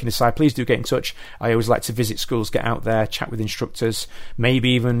no, joking aside, please do get in touch. I always like to visit schools, get out there, chat with instructors, maybe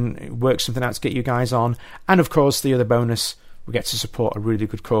even work something out to get you guys on. And of course, the other bonus, we get to support a really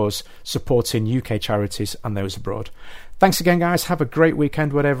good cause, supporting UK charities and those abroad. Thanks again, guys. Have a great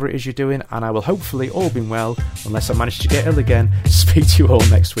weekend, whatever it is you're doing. And I will hopefully, all being well, unless I manage to get ill again, speak to you all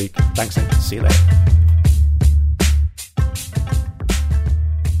next week. Thanks, and see you later.